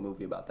probably a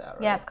movie about that,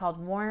 right? Yeah, it's called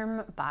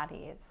Warm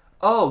Bodies.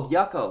 Oh,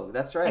 Yucko.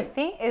 That's right. I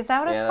think, is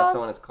that what it's called? Yeah, that's the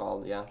one it's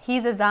called, yeah.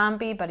 He's a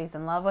zombie, but he's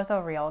in love with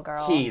a real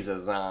girl. He's a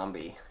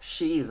zombie.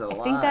 She's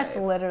alive. I think that's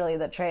literally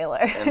the trailer.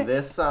 And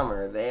this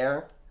summer,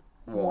 they're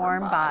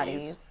warm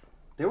bodies.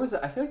 I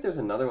feel like there's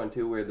another one,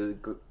 too, where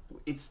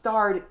it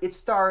starred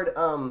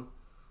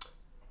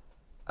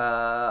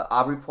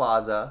Aubrey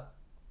Plaza.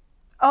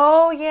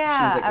 Oh, yeah.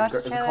 She was like I watched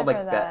the trailer called, like,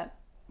 for that.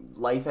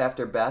 Life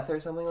After Beth or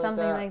something like that?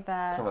 Something like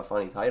that. Kind of a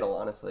funny title,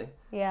 honestly.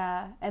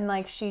 Yeah, and,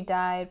 like, she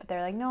died, but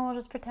they're like, no, we'll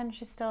just pretend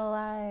she's still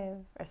alive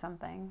or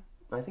something.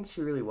 I think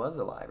she really was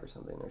alive or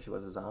something, or she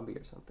was a zombie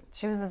or something.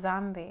 She was a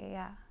zombie,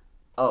 yeah.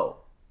 Oh,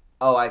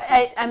 I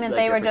see. I mean, like,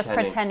 they were just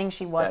pretending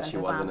she wasn't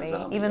a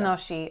zombie, even though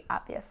she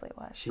obviously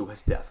was. She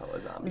was definitely a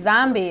zombie.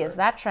 Zombies, sure.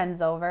 That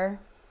trend's over.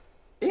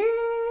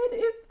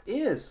 It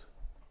is.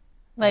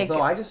 Like,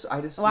 although I just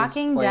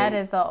Walking Dead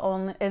is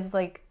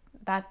like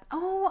that.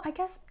 Oh, I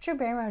guess Drew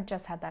Barrymore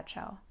just had that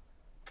show.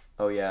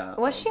 Oh yeah.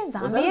 Was she a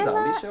zombie? Was that a zombie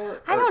in that? show?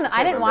 I don't know.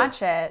 I didn't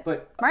watch it.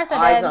 But Martha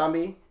did.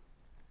 iZombie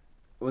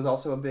was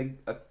also a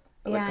big, kind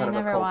of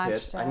a cult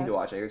hit. I need to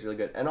watch it. It's really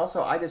good. And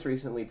also, I just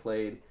recently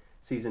played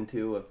season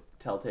 2 of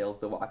Telltale's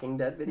The Walking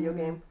Dead video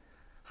game.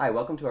 Hi,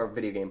 welcome to our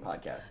video game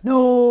podcast.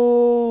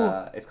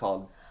 No. It's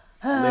called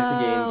Live to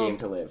Game, Game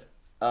to Live.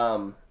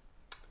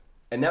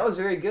 And that was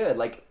very good.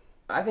 Like,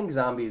 I think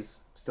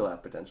zombies still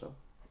have potential.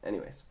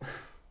 Anyways,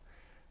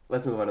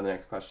 let's move on to the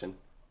next question.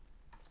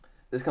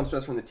 This comes to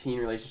us from the teen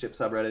relationship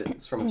subreddit.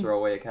 It's from a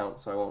throwaway account,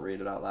 so I won't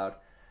read it out loud.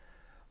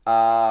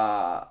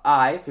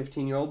 I,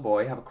 15-year-old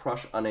boy, have a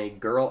crush on a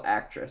girl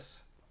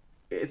actress.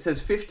 It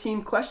says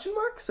 15 question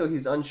mark, so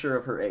he's unsure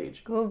of her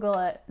age. Google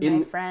it,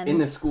 my friend. In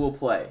the school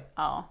play.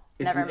 Oh,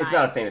 never mind. It's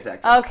not a famous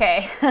actress.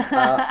 Okay.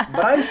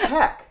 But I'm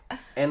tech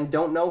and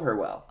don't know her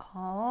well.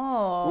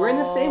 Oh. We're in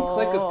the same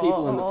clique of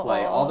people in the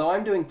play, although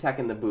I'm doing tech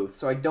in the booth,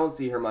 so I don't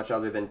see her much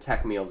other than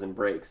tech meals and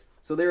breaks.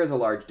 So there is a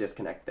large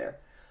disconnect there.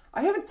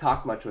 I haven't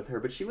talked much with her,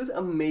 but she was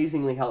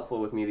amazingly helpful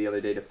with me the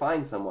other day to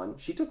find someone.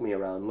 She took me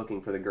around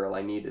looking for the girl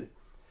I needed.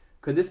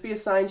 Could this be a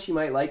sign she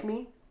might like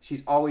me?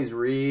 She's always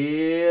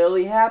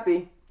really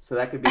happy, so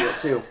that could be it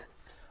too.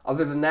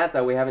 Other than that,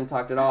 though, we haven't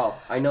talked at all.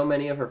 I know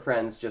many of her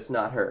friends, just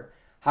not her.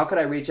 How could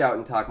I reach out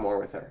and talk more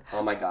with her?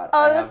 Oh my god.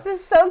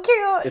 This is so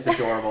cute. It's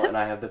adorable, and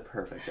I have the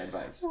perfect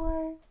advice.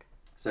 What?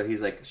 So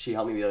he's like, she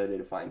helped me the other day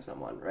to find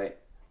someone, right?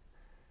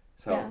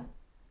 So yeah.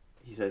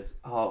 He says,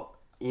 oh,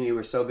 you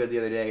were so good the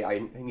other day.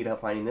 I need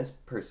help finding this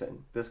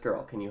person, this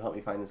girl. Can you help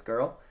me find this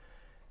girl?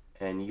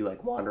 And you,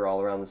 like, wander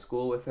all around the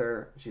school with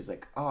her. She's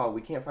like, oh,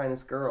 we can't find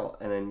this girl.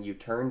 And then you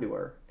turn to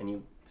her and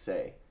you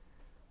say,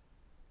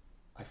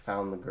 I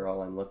found the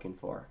girl I'm looking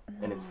for.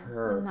 And it's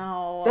her.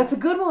 No. That's a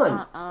good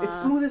one. It's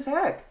smooth as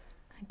heck.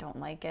 I don't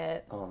like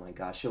it. Oh, my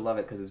gosh. She'll love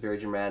it because it's very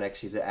dramatic.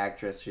 She's an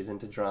actress. She's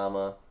into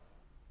drama.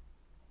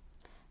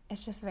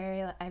 It's just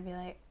very, I'd be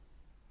like,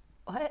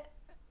 what?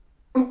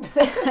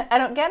 I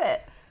don't get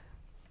it.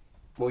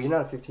 Well, you're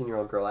not a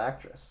 15-year-old girl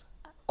actress.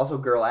 Also,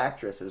 girl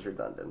actress is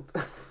redundant.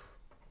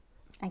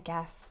 I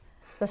guess.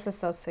 This is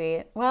so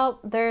sweet. Well,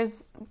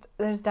 there's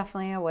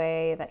definitely a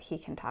way that he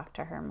can talk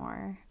to her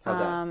more. How's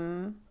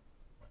that?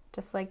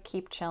 Just like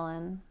keep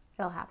chilling.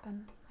 It'll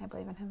happen. I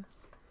believe in him.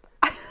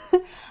 I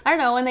don't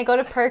know, when they go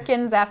to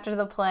Perkins after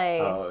the play,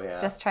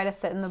 just try to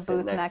sit in the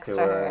booth next to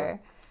her.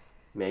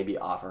 Maybe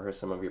offer her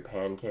some of your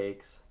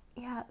pancakes.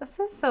 Yeah, this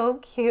is so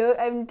cute.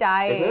 I'm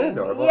dying. Isn't it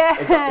adorable? Yes.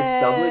 It's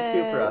doubly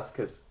cute for us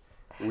because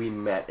we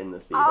met in the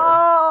theater.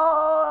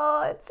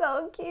 Oh, it's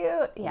so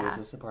cute. Yeah. Is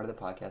this a part of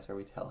the podcast where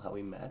we tell how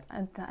we met?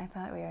 I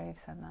thought we already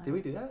said that. Did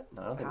we do that?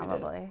 No, I don't think we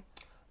did. Probably.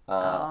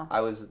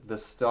 I was the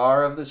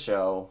star of the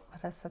show.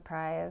 What a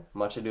surprise.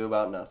 Much Ado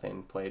About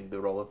Nothing. Played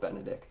the role of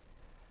Benedict.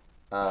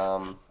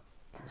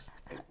 Was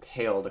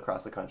hailed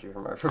across the country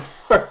from our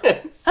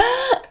performance.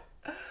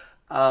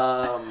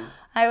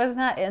 I was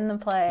not in the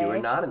play. You were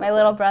not in the play. My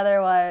little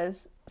brother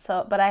was,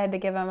 but I had to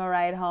give him a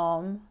ride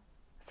home.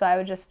 So I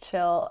would just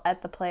chill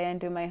at the play and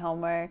do my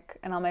homework,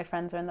 and all my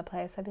friends were in the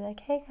play, so I'd be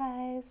like, hey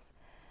guys.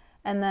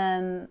 And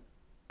then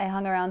I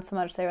hung around so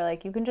much, they were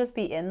like, you can just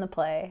be in the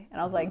play. And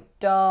I was like,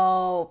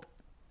 dope.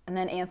 And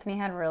then Anthony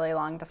had really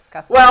long,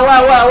 disgusting hair.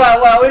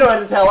 Well, we don't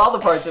have to tell all the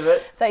parts of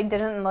it. So I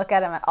didn't look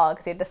at him at all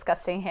because he had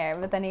disgusting hair,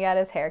 but then he got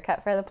his hair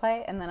cut for the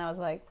play, and then I was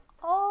like,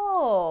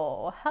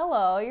 oh,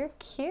 hello, you're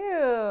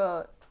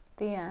cute.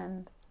 The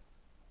end.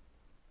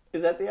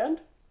 Is that the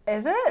end?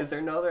 Is it? Is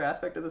there no other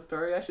aspect of the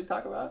story I should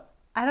talk about?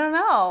 I don't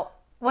know.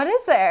 What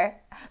is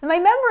there? My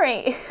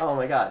memory. Oh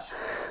my gosh.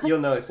 You'll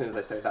know as soon as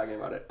I start talking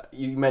about it.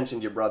 You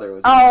mentioned your brother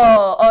was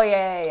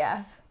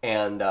yeah.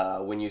 And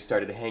when you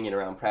started hanging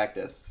around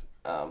practice,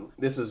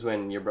 this was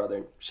when your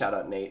brother, shout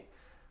out Nate,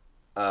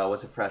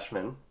 was a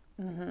freshman.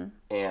 Mm-hmm.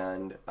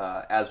 And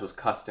as was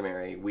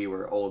customary, we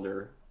were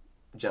older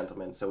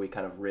gentlemen, so we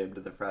kind of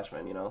ribbed the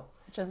freshmen, you know?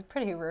 Which is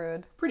pretty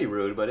rude. Pretty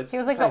rude, but it's... He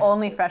was like the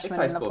only freshman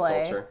in the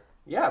play. Culture.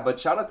 Yeah, but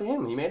shout out to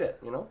him. He made it,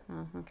 you know?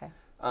 Okay.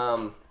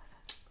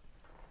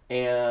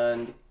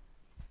 And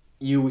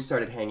you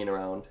started hanging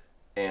around,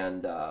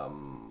 and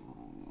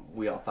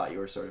we all thought you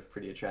were sort of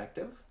pretty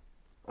attractive.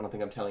 I don't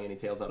think I'm telling any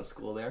tales out of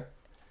school there.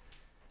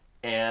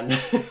 And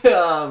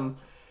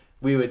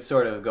we would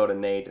sort of go to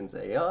Nate and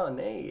say, oh,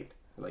 Nate,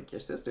 like,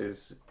 your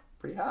sister's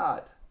pretty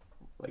hot.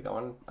 Like, I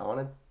want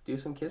to do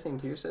some kissing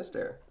to your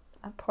sister.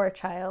 A poor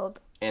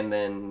child. And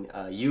then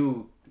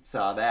you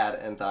saw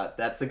that and thought,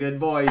 that's a good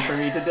boy for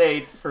me to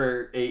date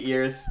for 8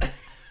 years.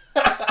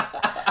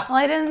 Well,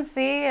 I didn't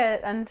see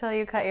it until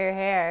you cut your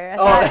hair.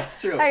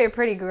 That's true. I thought you were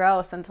pretty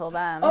gross until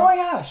then. Oh my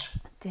gosh.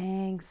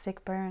 Dang,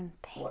 sick burn.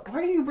 Thanks. Why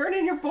are you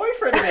burning your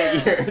boyfriend in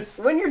 8 years?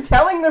 When you're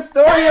telling the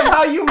story of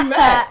how you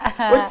met.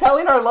 We're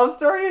telling our love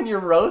story and you're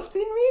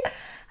roasting me?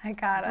 I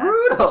gotta.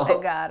 Brutal.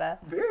 I gotta.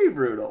 Very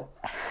brutal.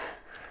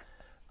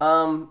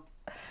 Well,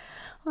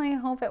 I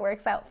hope it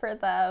works out for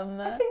them.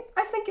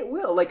 I think it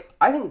will. Like,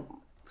 I think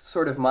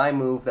sort of my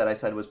move that I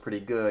said was pretty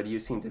good. You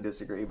seem to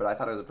disagree, but I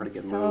thought it was a pretty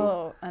good move.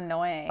 So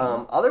annoying.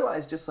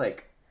 Otherwise, just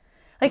like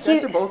you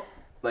guys are both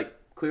like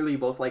clearly you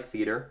both like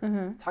theater.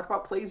 Mm-hmm. Talk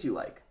about plays you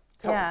like.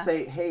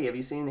 Say, hey, have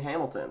you seen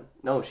Hamilton?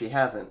 No, she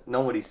hasn't.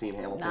 Nobody's seen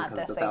Hamilton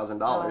because it's $1,000.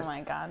 Oh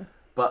my god.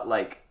 But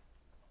like,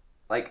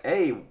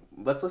 hey,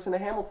 let's listen to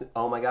Hamilton.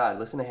 Oh my god,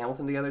 listen to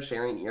Hamilton together,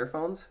 sharing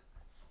earphones.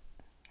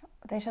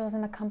 They should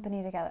listen to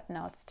Company together.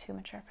 No, it's too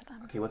mature for them.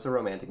 Okay, what's a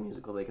romantic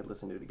musical they could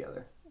listen to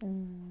together?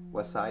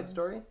 West Side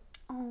Story?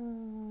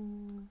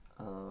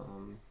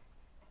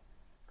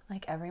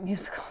 Like every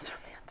musical is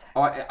romantic.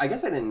 Oh, I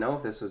guess I didn't know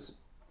if this was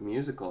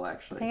musical,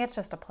 actually. I think it's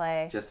just a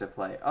play. Just a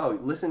play. Oh,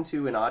 listen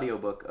to an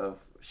audiobook of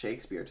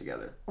Shakespeare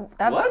together. What?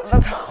 That's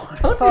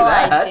don't do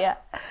that. Idea.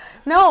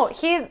 No,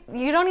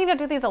 you don't need to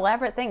do these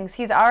elaborate things.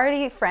 He's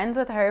already friends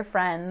with her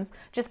friends.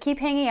 Just keep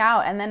hanging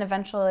out, and then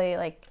eventually,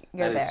 like,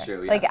 you're there. That is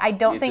true, yeah. Like, I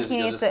don't think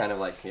he needs to... kind of,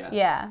 like,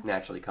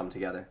 naturally come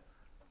together.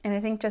 And I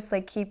think just,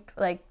 like, keep,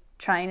 like,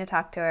 trying to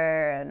talk to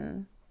her,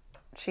 and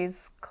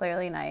she's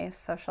clearly nice,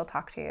 so she'll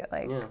talk to you.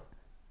 Like,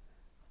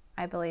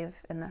 I believe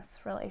in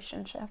this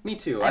relationship. Me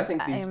too. I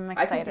think these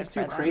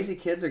two crazy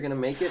kids are going to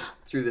make it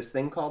through this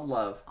thing called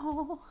love.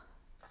 Oh.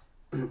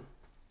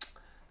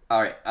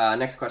 All right,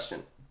 next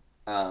question.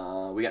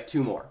 We got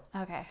 2 more.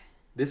 Okay.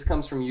 This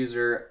comes from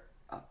user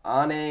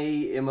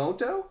Ane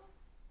Emoto,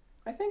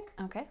 I think.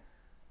 Okay.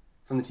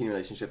 From the teen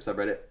relationship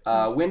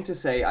subreddit. When to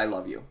say I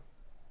love you.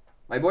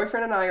 My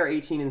boyfriend and I are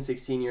 18 and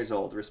 16 years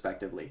old,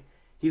 respectively.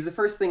 He's the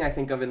first thing I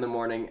think of in the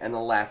morning and the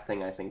last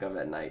thing I think of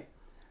at night.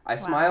 I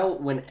smile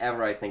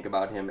whenever I think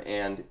about him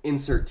and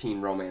insert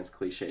teen romance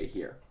cliche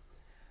here.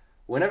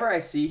 Whenever I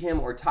see him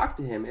or talk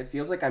to him, it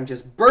feels like I'm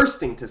just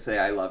bursting to say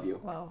I love you.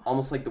 Whoa.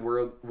 Almost like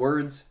the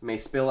words may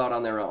spill out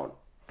on their own.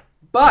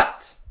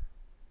 But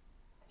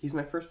he's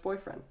my first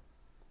boyfriend.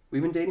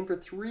 We've been dating for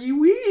 3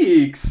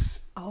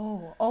 weeks.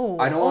 Oh.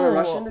 I don't want to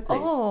rush into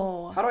things.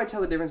 How do I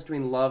tell the difference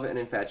between love and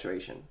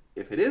infatuation?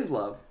 If it is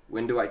love,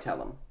 when do I tell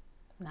him?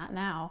 Not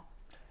now.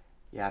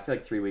 Yeah, I feel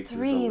like 3 weeks is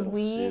a little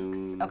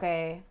soon.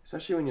 Okay.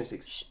 Especially when you're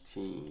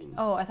 16.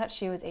 Oh, I thought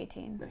she was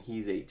 18. No,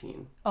 he's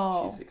 18.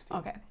 Oh. She's 16.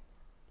 Okay.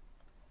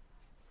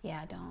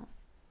 Yeah, don't.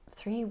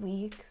 3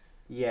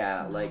 weeks?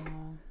 Yeah, like...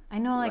 I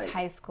know, like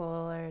high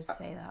schoolers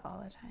say that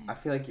all the time. I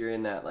feel like you're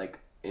in that like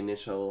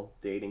initial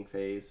dating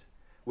phase,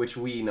 which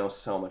we know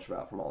so much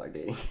about from all our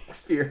dating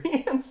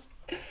experience,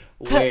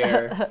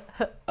 where,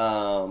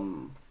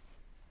 God,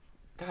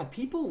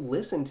 people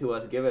listen to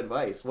us give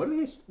advice. What are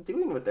they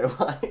doing with their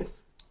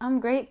lives?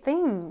 Great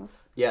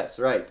things. Yes,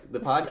 right.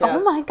 The podcast.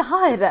 Oh my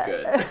God.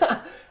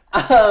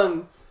 It's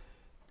good.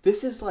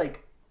 This is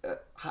like,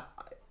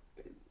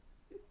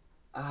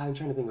 I'm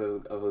trying to think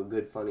of a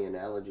good funny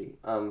analogy.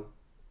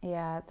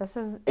 Yeah, this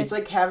is... It's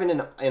like having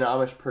an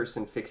Amish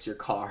person fix your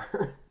car.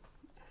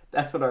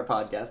 That's what our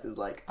podcast is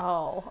like.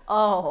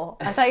 Oh.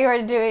 I thought you were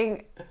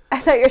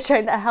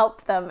trying to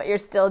help them, but you're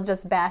still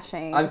just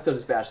bashing. I'm still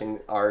just bashing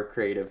our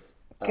creative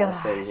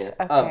thing here.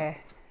 Okay.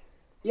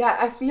 Yeah,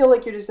 I feel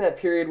like you're just in that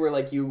period where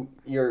like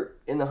you're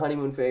in the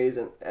honeymoon phase,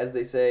 and as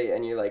they say,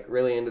 and you're like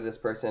really into this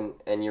person,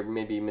 and you're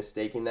maybe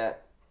mistaking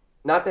that.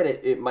 Not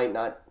that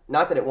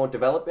not that it won't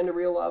develop into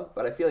real love,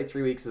 but I feel like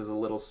 3 weeks is a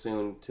little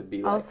soon to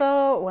be like...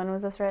 Also, when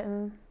was this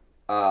written?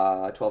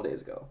 12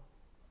 days ago.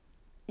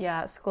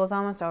 Yeah, school's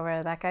almost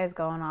over. That guy's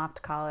going off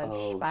to college.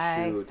 Oh,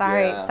 Bye. shoot,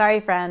 Sorry. yeah. Sorry,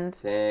 friend.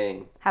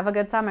 Dang. Have a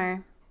good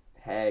summer.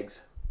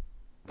 Hags.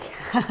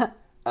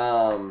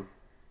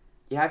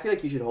 Yeah, I feel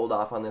like you should hold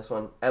off on this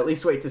one. At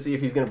least wait to see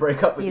if he's going to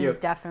break up with you. He's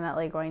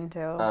definitely going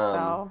to,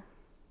 so...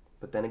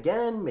 But then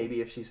again, maybe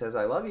if she says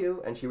I love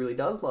you, and she really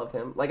does love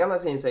him, like I'm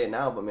not saying say it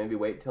now, but maybe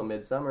wait till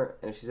midsummer,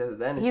 and if she says it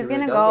then, and she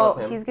really does love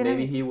him,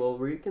 maybe he will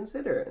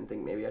reconsider and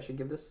think maybe I should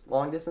give this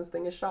long distance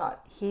thing a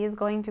shot. He's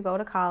going to go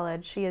to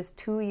college. She is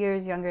 2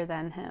 years younger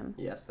than him.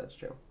 Yes, that's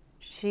true.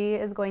 She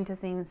is going to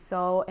seem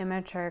so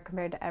immature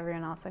compared to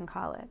everyone else in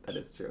college. That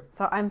is true.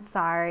 So I'm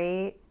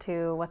sorry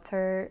to, what's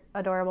her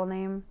adorable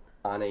name?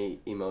 Ane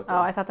Imoto. Oh,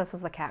 I thought this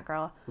was the cat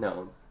girl.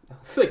 No.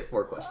 It's like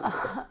 4 questions.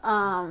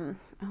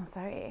 Oh,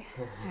 sorry.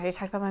 I already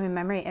talked about my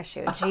memory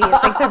issue.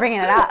 Jeez, thanks for bringing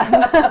it up.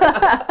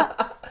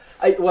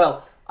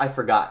 I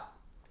forgot.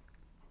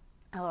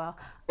 LOL.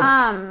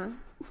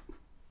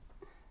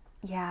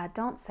 Yeah,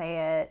 don't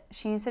say it.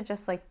 She needs to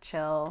just like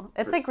chill.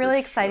 It's like really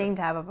exciting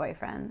to have a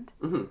boyfriend,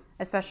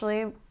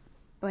 especially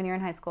when you're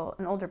in high school,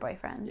 an older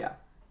boyfriend. Yeah.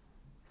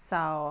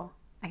 So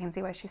I can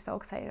see why she's so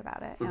excited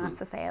about it and wants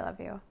to say I love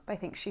you. But I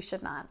think she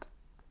should not.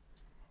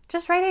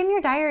 Just write it in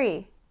your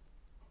diary.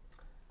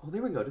 Oh,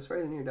 there we go. Just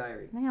write it in your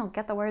diary. Then you'll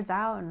get the words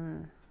out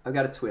and... I've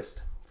got a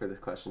twist for this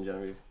question,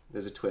 Genevieve.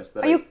 There's a twist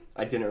that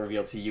I didn't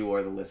reveal to you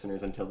or the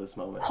listeners until this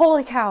moment.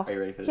 Holy cow. Are you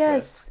ready for the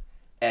twist?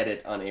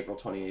 Edit on April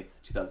 28th,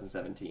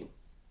 2017.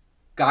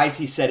 Guys,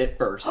 he said it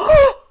first.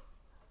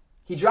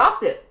 He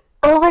dropped it.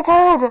 Oh my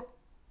God.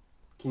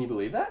 Can you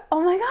believe that?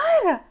 Oh my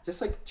God. Just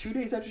like 2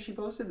 days after she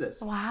posted this.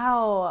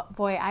 Wow.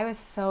 Boy, I was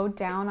so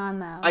down on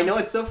them. I know,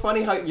 it's so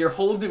funny how your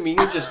whole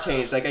demeanor just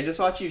changed. Like, I just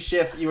watched you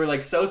shift. You were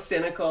like so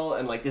cynical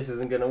and like, this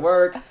isn't going to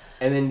work.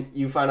 And then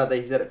you found out that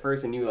he said it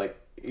first and you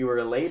were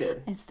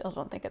elated. I still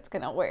don't think it's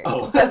going to work.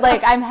 Oh. But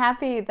like, I'm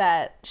happy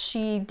that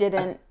she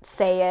didn't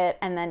say it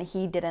and then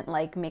he didn't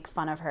like make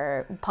fun of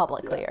her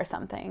publicly or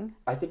something.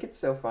 I think it's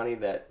so funny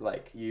that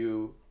like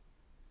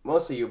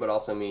mostly you, but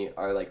also me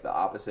are like the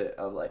opposite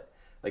of like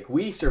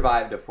we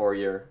survived a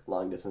 4-year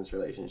long distance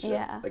relationship.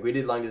 Yeah. Like we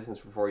did long distance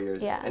for 4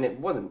 years. Yeah. And it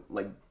wasn't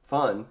like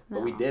fun,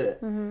 but we did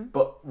it. Mm-hmm.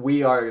 But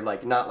we are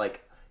like not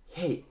like,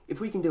 hey, if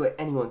we can do it,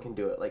 anyone can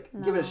do it. Like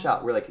give it a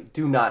shot. We're like,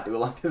 do not do a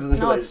long distance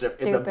relationship.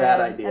 It's a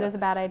bad idea. It is a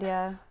bad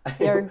idea.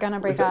 You're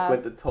gonna break up.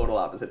 Went the total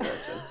opposite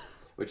direction,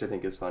 which I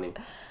think is funny.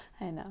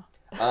 I know.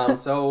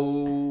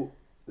 So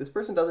this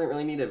person doesn't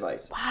really need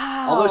advice.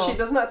 Wow. Although she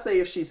does not say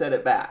if she said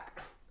it back.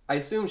 I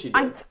assume she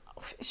did.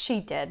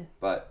 She did.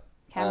 But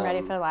okay, I'm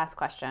ready for the last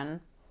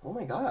question. Oh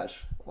my gosh.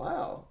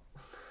 Wow.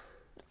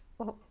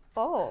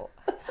 Oh.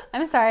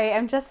 I'm sorry.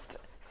 I'm just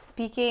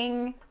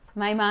speaking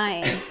my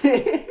mind.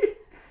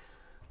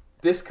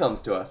 This comes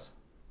to us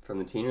from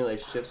the Teen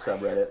Relationships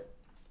subreddit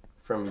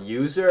from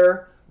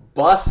user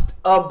Bust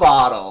a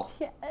Bottle.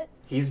 Yes.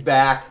 He's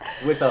back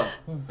with a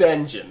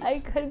vengeance. I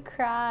could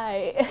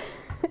cry.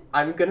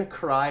 I'm going to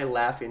cry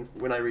laughing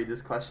when I read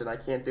this question. I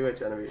can't do it,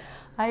 Genevieve.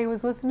 I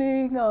was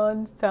listening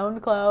on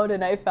SoundCloud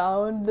and I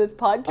found this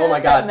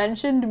podcast that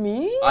mentioned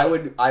me. I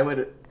would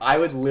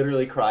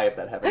literally cry if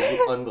that happened.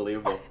 It'd be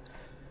unbelievable.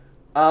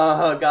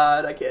 Oh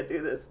God, I can't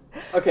do this.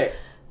 Okay.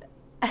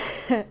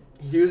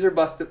 User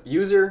Bust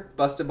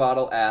a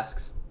Bottle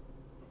asks,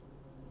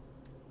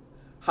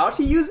 how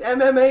to use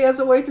MMA as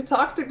a way to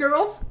talk to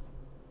girls?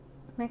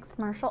 Mixed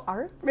martial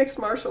arts? Mixed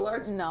martial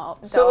arts? No.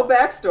 So a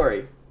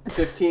backstory.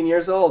 15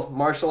 years old,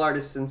 martial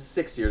artist since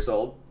 6 years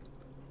old.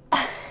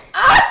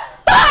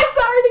 It's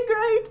already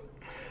great.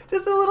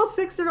 Just a little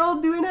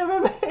 6-year-old doing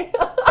MMA.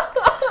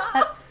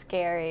 That's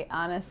scary,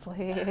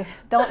 honestly.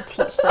 Don't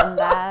teach them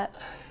that.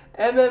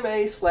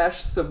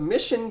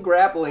 MMA/submission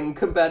grappling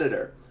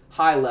competitor.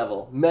 High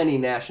level, many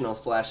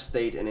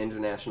national/state and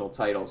international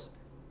titles.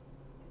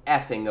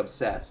 Effing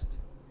obsessed.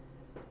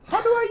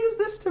 How do I use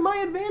this to my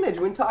advantage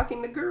when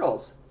talking to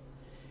girls?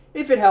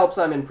 If it helps,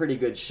 I'm in pretty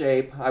good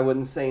shape. I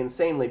wouldn't say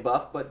insanely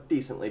buff, but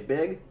decently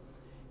big.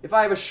 If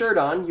I have a shirt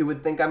on, you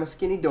would think I'm a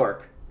skinny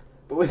dork.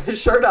 but with the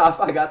shirt off,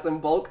 I got some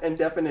bulk and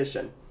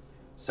definition.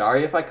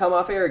 Sorry if I come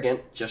off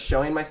arrogant, just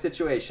showing my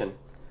situation.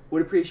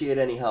 Would appreciate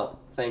any help.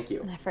 Thank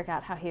you. I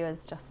forgot how he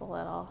was just a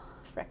little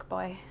frick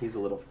boy. He's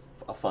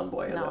a fun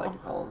boy, as I like to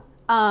call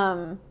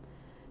him.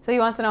 So he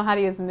wants to know how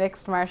to use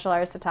mixed martial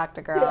arts to talk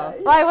to girls.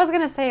 Yeah. Well, I was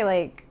going to say,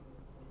 like,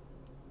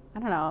 I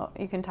don't know,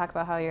 you can talk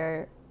about how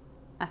you're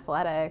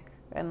athletic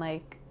and,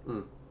 like,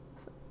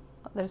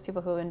 there's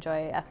people who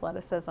enjoy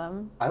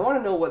athleticism. I want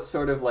to know what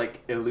sort of,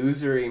 like,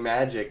 illusory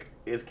magic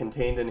is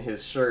contained in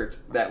his shirt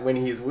that when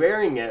he's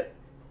wearing it,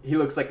 he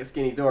looks like a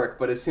skinny dork,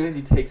 but as soon as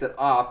he takes it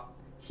off,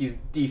 he's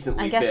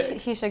decently big. I guess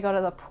he should go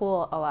to the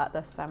pool a lot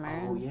this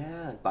summer. Oh,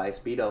 yeah. Buy a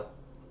Speedo.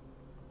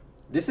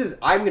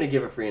 I'm going to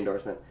give a free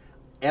endorsement.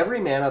 Every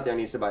man out there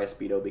needs to buy a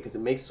Speedo because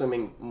it makes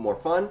swimming more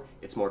fun.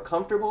 It's more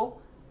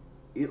comfortable.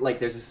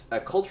 There's a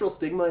cultural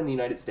stigma in the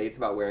United States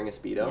about wearing a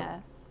Speedo.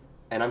 Yes.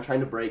 And I'm trying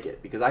to break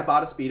it because I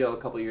bought a Speedo a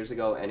couple years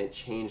ago and it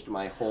changed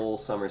my whole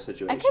summer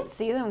situation. I could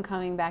see them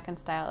coming back in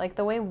style. Like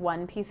the way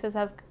one pieces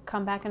have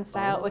come back in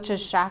style, which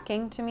is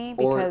shocking to me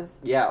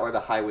because... Or the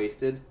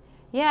high-waisted.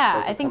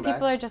 Yeah, I think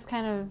people are just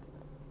kind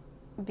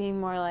of being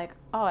more like,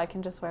 oh, I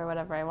can just wear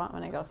whatever I want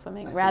when I go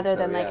swimming. Rather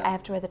than like, I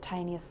have to wear the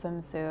tiniest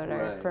swimsuit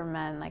or for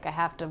men, like I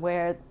have to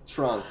wear...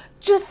 Trunks.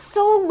 Just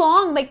so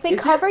long. Like they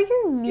cover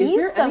your knees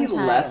sometimes. Is there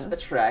any less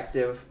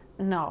attractive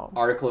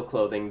article of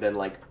clothing than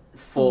like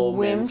full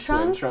men's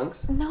swim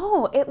trunks?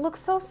 No, it looks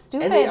so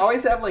stupid. And they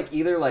always have like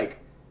either like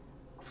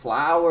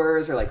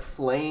flowers or like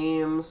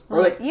flames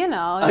or like you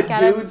know, a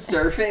dude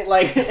surfing.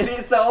 Like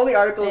it's the only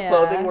article of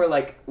clothing where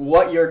like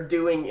what you're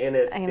doing in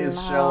it is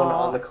shown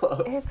on the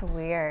clothes. It's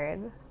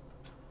weird.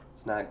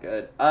 It's not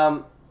good.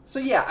 So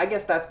yeah, I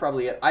guess that's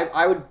probably it.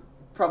 I would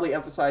probably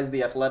emphasize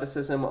the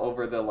athleticism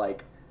over the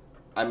like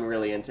I'm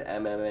really into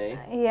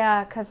MMA.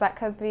 Yeah, because that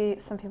could be,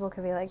 some people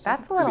could be like,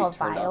 that's a little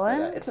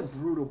violent. It's a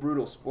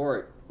brutal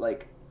sport.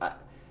 Like, I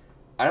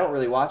don't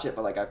really watch it,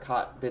 but like I've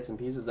caught bits and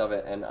pieces of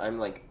it, and I'm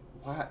like,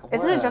 what?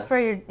 Isn't it just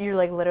where you're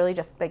like literally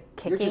just like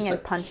kicking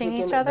and punching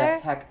each other? The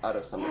heck out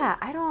of somebody. Yeah,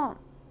 I don't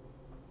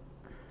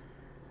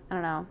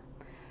know.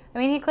 I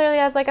mean, he clearly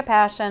has like a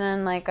passion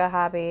and like a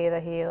hobby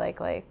that he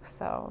likes,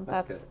 so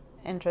that's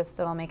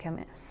interesting. It'll make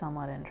him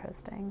somewhat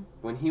interesting.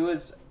 When he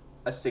was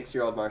a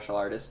 6-year-old martial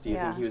artist, do you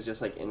think he was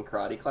just like in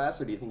karate class,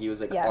 or do you think he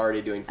was like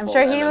already doing full I'm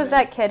sure he MMA? was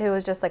that kid who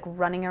was just like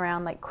running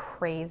around like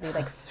crazy,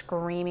 like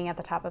screaming at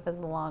the top of his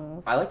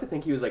lungs. I like to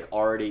think he was like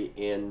already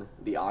in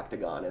the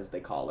octagon, as they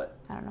call it.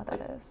 I don't know what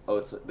that is. Oh,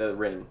 it's the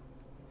ring.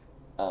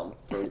 For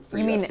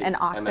you mean UFC, an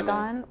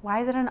octagon? MMA.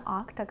 Why is it an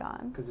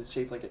octagon? Because it's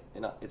shaped like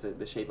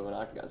the shape of an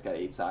octagon. It's got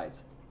 8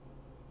 sides.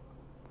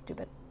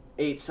 Stupid.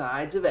 8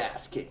 sides of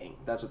ass kicking.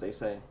 That's what they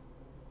say.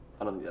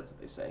 I don't think that's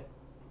what they say.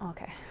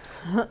 Okay.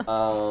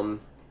 Wow.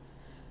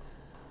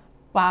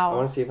 I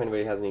want to see if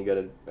anybody has any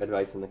good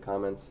advice in the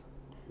comments.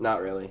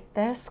 Not really.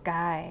 This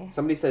guy.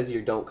 Somebody says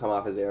you don't come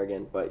off as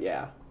arrogant, but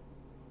yeah.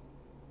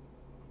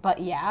 But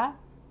yeah?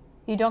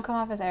 You don't come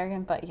off as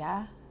arrogant, but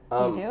yeah?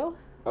 You do?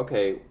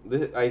 Okay.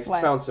 I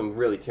found some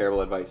really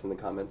terrible advice in the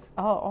comments.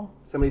 Oh.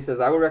 Somebody says,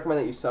 I would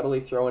recommend that you subtly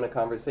throw in a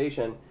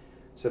conversation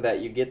so that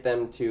you get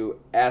them to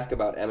ask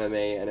about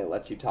MMA and it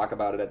lets you talk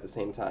about it at the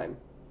same time.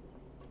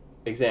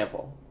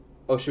 Example.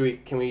 Oh,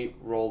 can we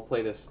role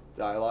play this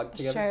dialogue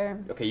together? Sure.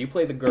 Okay, you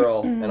play the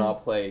girl and I'll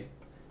play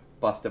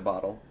Bust a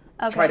Bottle.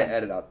 Okay. Try to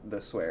edit out the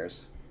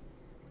swears.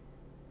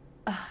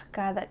 Oh,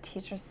 God, that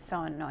teacher's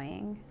so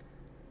annoying.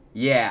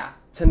 Yeah,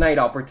 tonight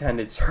I'll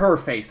pretend it's her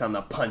face on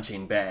the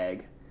punching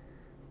bag.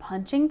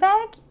 Punching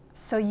bag?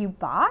 So you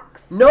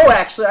box? No,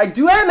 actually, I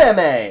do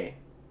MMA!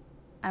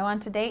 I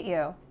want to date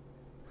you.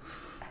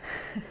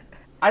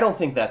 I don't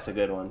think that's a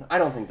good one.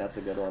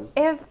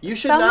 If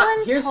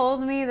someone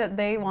told me that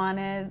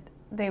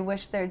they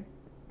wish their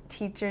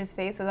teacher's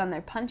face was on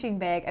their punching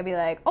bag, I'd be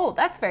like, oh,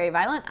 that's very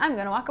violent. I'm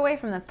going to walk away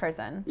from this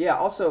person. Yeah,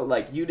 also,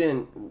 like,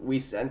 we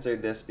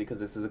censored this because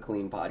this is a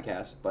clean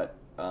podcast, but,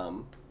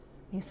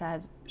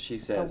 she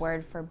says the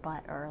word for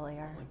butt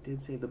earlier. I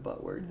did say the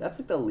butt word. That's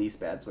like the least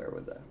bad swear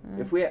word,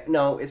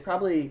 though. It's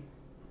probably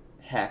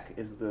heck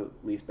is the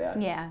least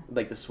bad. Yeah.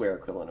 Like the swear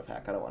equivalent of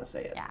heck. I don't want to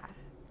say it. Yeah.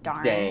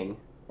 Darn. Dang.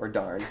 Or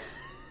darn.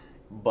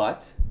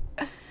 But.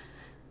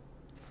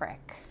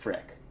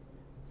 Frick.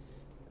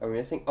 Are we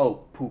missing?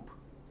 Oh, poop.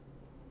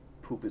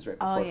 Poop is right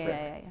before frick.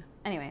 Yeah.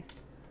 Anyways.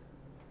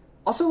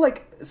 Also,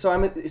 like,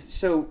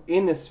 so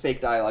in this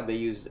fake dialogue, they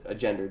used a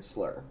gendered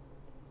slur.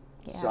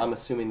 Yes. So I'm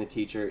assuming the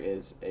teacher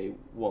is a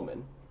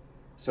woman.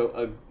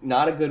 So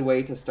not a good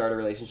way to start a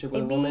relationship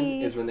with a woman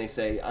is when they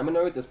say, I'm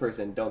annoyed with this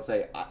person.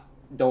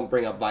 Don't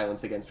bring up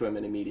violence against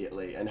women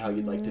immediately and how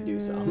you'd like to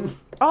do so.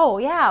 Oh,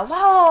 yeah.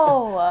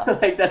 Whoa.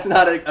 Like, that's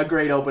not a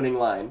great opening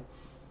line.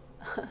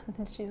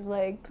 And she's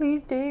like,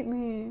 please date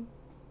me.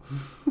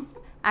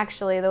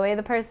 Actually, the way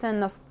the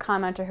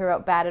commenter who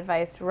wrote bad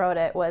advice wrote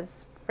it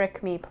was,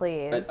 frick me,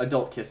 please.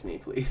 Adult kiss me,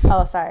 please.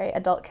 Oh, sorry.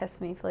 Adult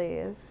kiss me,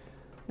 please.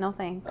 No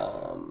thanks.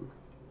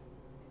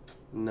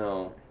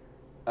 No.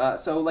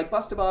 So, like,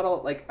 Bust a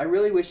Bottle, like, I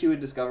really wish you would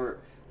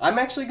discover... I'm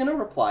actually going to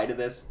reply to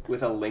this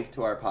with a link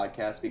to our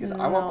podcast because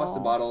I want Bust a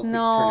Bottle to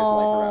turn his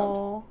life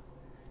around.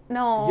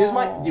 No.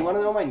 Do you want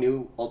to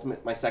know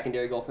my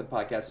secondary goal for the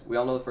podcast? We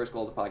all know the first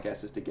goal of the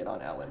podcast is to get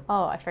on Ellen.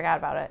 Oh, I forgot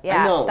about it.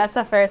 Yeah, I know. That's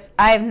the first.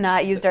 I have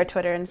not used our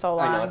Twitter in so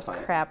long. I know, it's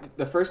fine. Crap.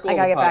 The first goal of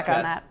the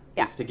podcast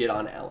is to get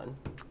on Ellen.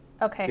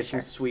 Okay, Get some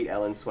sweet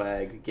Ellen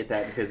swag. Get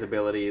that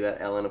visibility that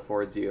Ellen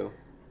affords you.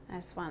 I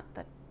just want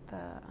the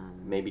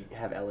maybe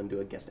have Ellen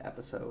do a guest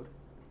episode.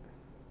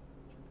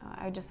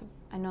 I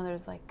know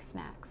there's like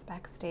snacks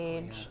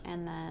backstage,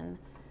 and then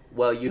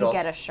you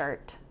get a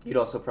shirt. You'd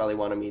also probably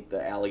want to meet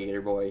the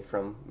alligator boy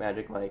from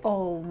Magic Mike.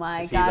 Oh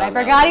my god, I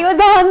forgot he was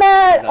on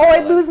that.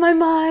 I'd lose my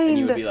mind. And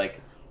you would be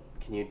like,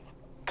 can you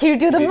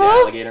do the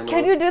move?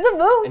 Can you do the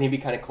move? And he'd be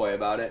kind of coy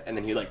about it, and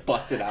then he'd like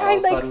bust it out.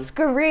 I'd like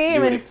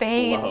scream and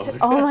faint.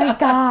 Oh my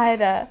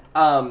god.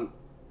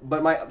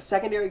 But my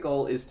secondary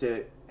goal is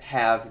to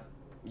have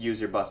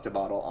User Bust a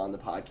Bottle on the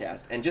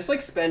podcast and just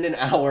like spend an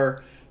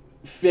hour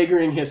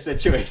figuring his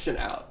situation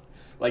out.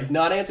 Like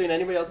not answering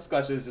anybody else's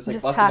questions, just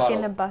like bust a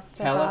bottle.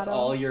 Tell us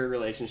all your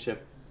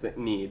relationship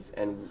needs,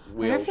 and I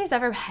wonder if he's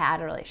ever had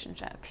a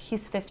relationship.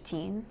 He's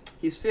 15.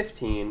 He's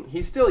 15.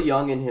 He's still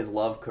young in his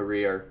love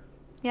career.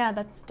 Yeah,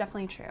 that's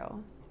definitely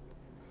true.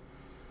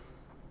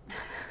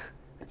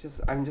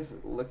 I'm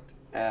just looked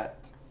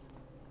at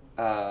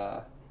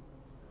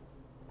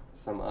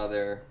some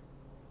other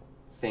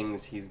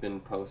things he's been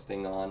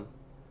posting on.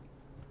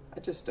 I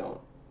just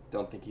don't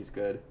think he's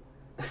good.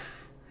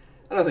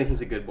 I don't think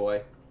he's a good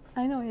boy.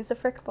 I know, he's a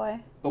frick boy.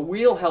 But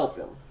we'll help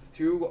him.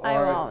 Through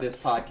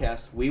this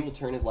podcast, we will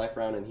turn his life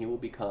around and he will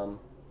become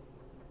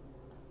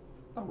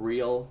a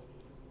real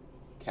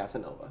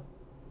Casanova.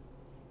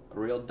 A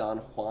real Don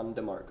Juan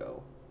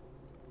DeMarco.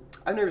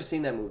 I've never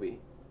seen that movie.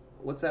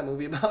 What's that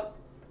movie about?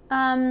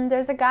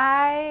 There's a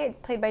guy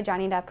played by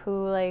Johnny Depp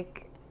who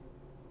like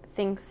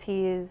thinks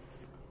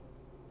he's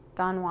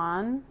Don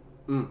Juan.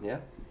 Yeah.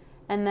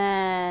 And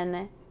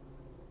then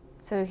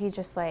so he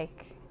just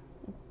like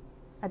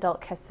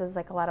adult kisses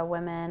like a lot of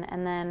women,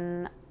 and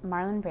then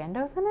Marlon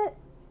Brando's in it,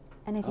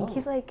 and I think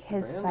he's like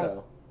his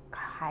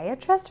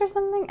psychiatrist or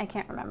something. I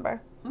can't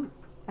remember.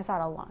 I saw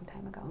it a long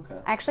time ago.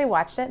 Okay. I actually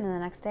watched it, and then the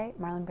next day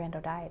Marlon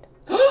Brando died.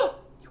 You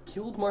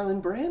killed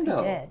Marlon Brando?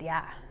 I did,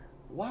 yeah.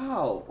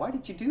 Wow, why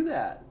did you do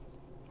that?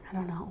 I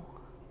don't know.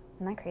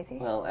 Isn't that crazy?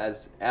 Well,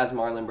 as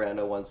Marlon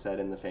Brando once said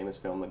in the famous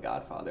film The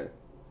Godfather,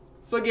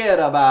 forget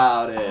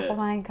about it. Oh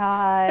my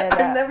god.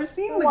 I've never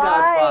seen The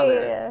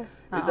Godfather.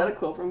 Is that a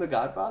quote from The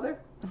Godfather?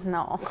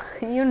 No.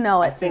 You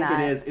know it's not. I think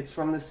it is. It's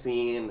from the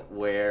scene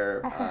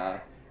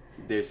where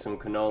there's some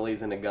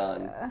cannolis and a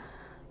gun. And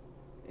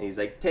he's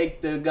like,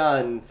 take the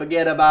gun,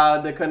 forget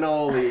about the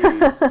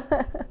cannolis.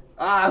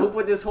 Who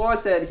put this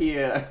horse head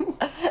here?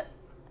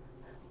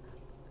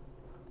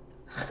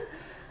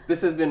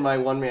 This has been my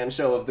one-man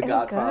show of The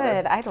Godfather.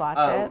 Good. I'd watch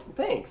it.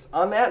 Thanks.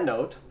 On that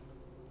note,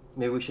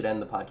 maybe we should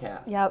end the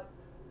podcast. Yep.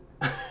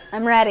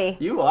 I'm ready.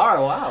 You are?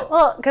 Wow.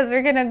 Well, because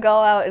we're going to go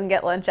out and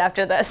get lunch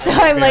after this, so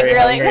I'm like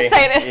really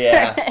excited.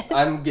 Yeah,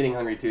 I'm getting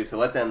hungry too, so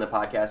let's end the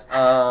podcast.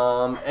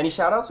 Any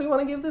shout-outs we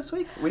want to give this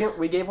week?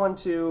 We gave one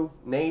to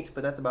Nate,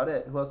 but that's about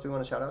it. Who else do we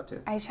want to shout out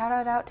to? I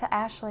shouted out to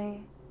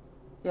Ashley.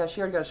 Yeah, she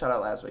already got a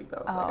shout-out last week,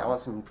 though. I want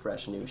some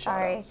fresh new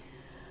shout-outs.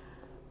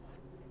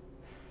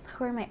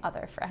 Who are my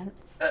other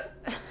friends?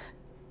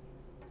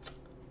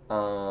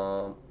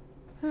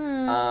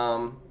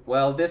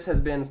 Well, this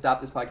has been Stop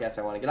This Podcast,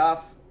 I Want to Get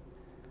Off.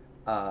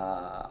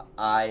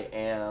 I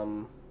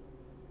am...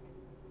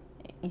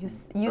 You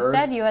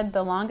said you had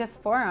the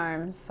longest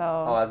forearms, so...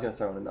 Oh, I was going to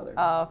throw in another.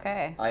 Oh,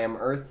 okay. I am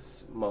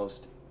Earth's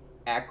most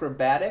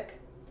acrobatic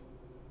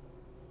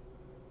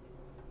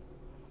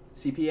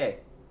CPA.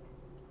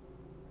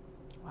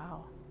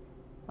 Wow.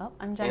 Well,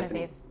 I'm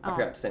Genevieve. Anthony. I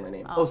forgot to say my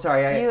name. Oh,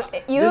 sorry.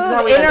 You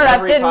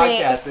interrupted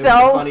me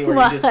so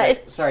much.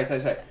 Sorry.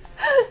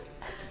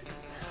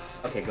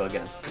 Okay, go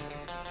again.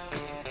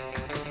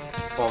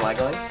 Oh, am I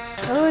going?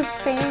 Who's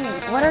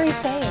saying? What are we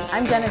saying?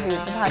 I'm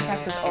Genevieve. The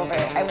podcast is over.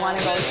 I want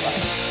to go to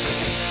lunch.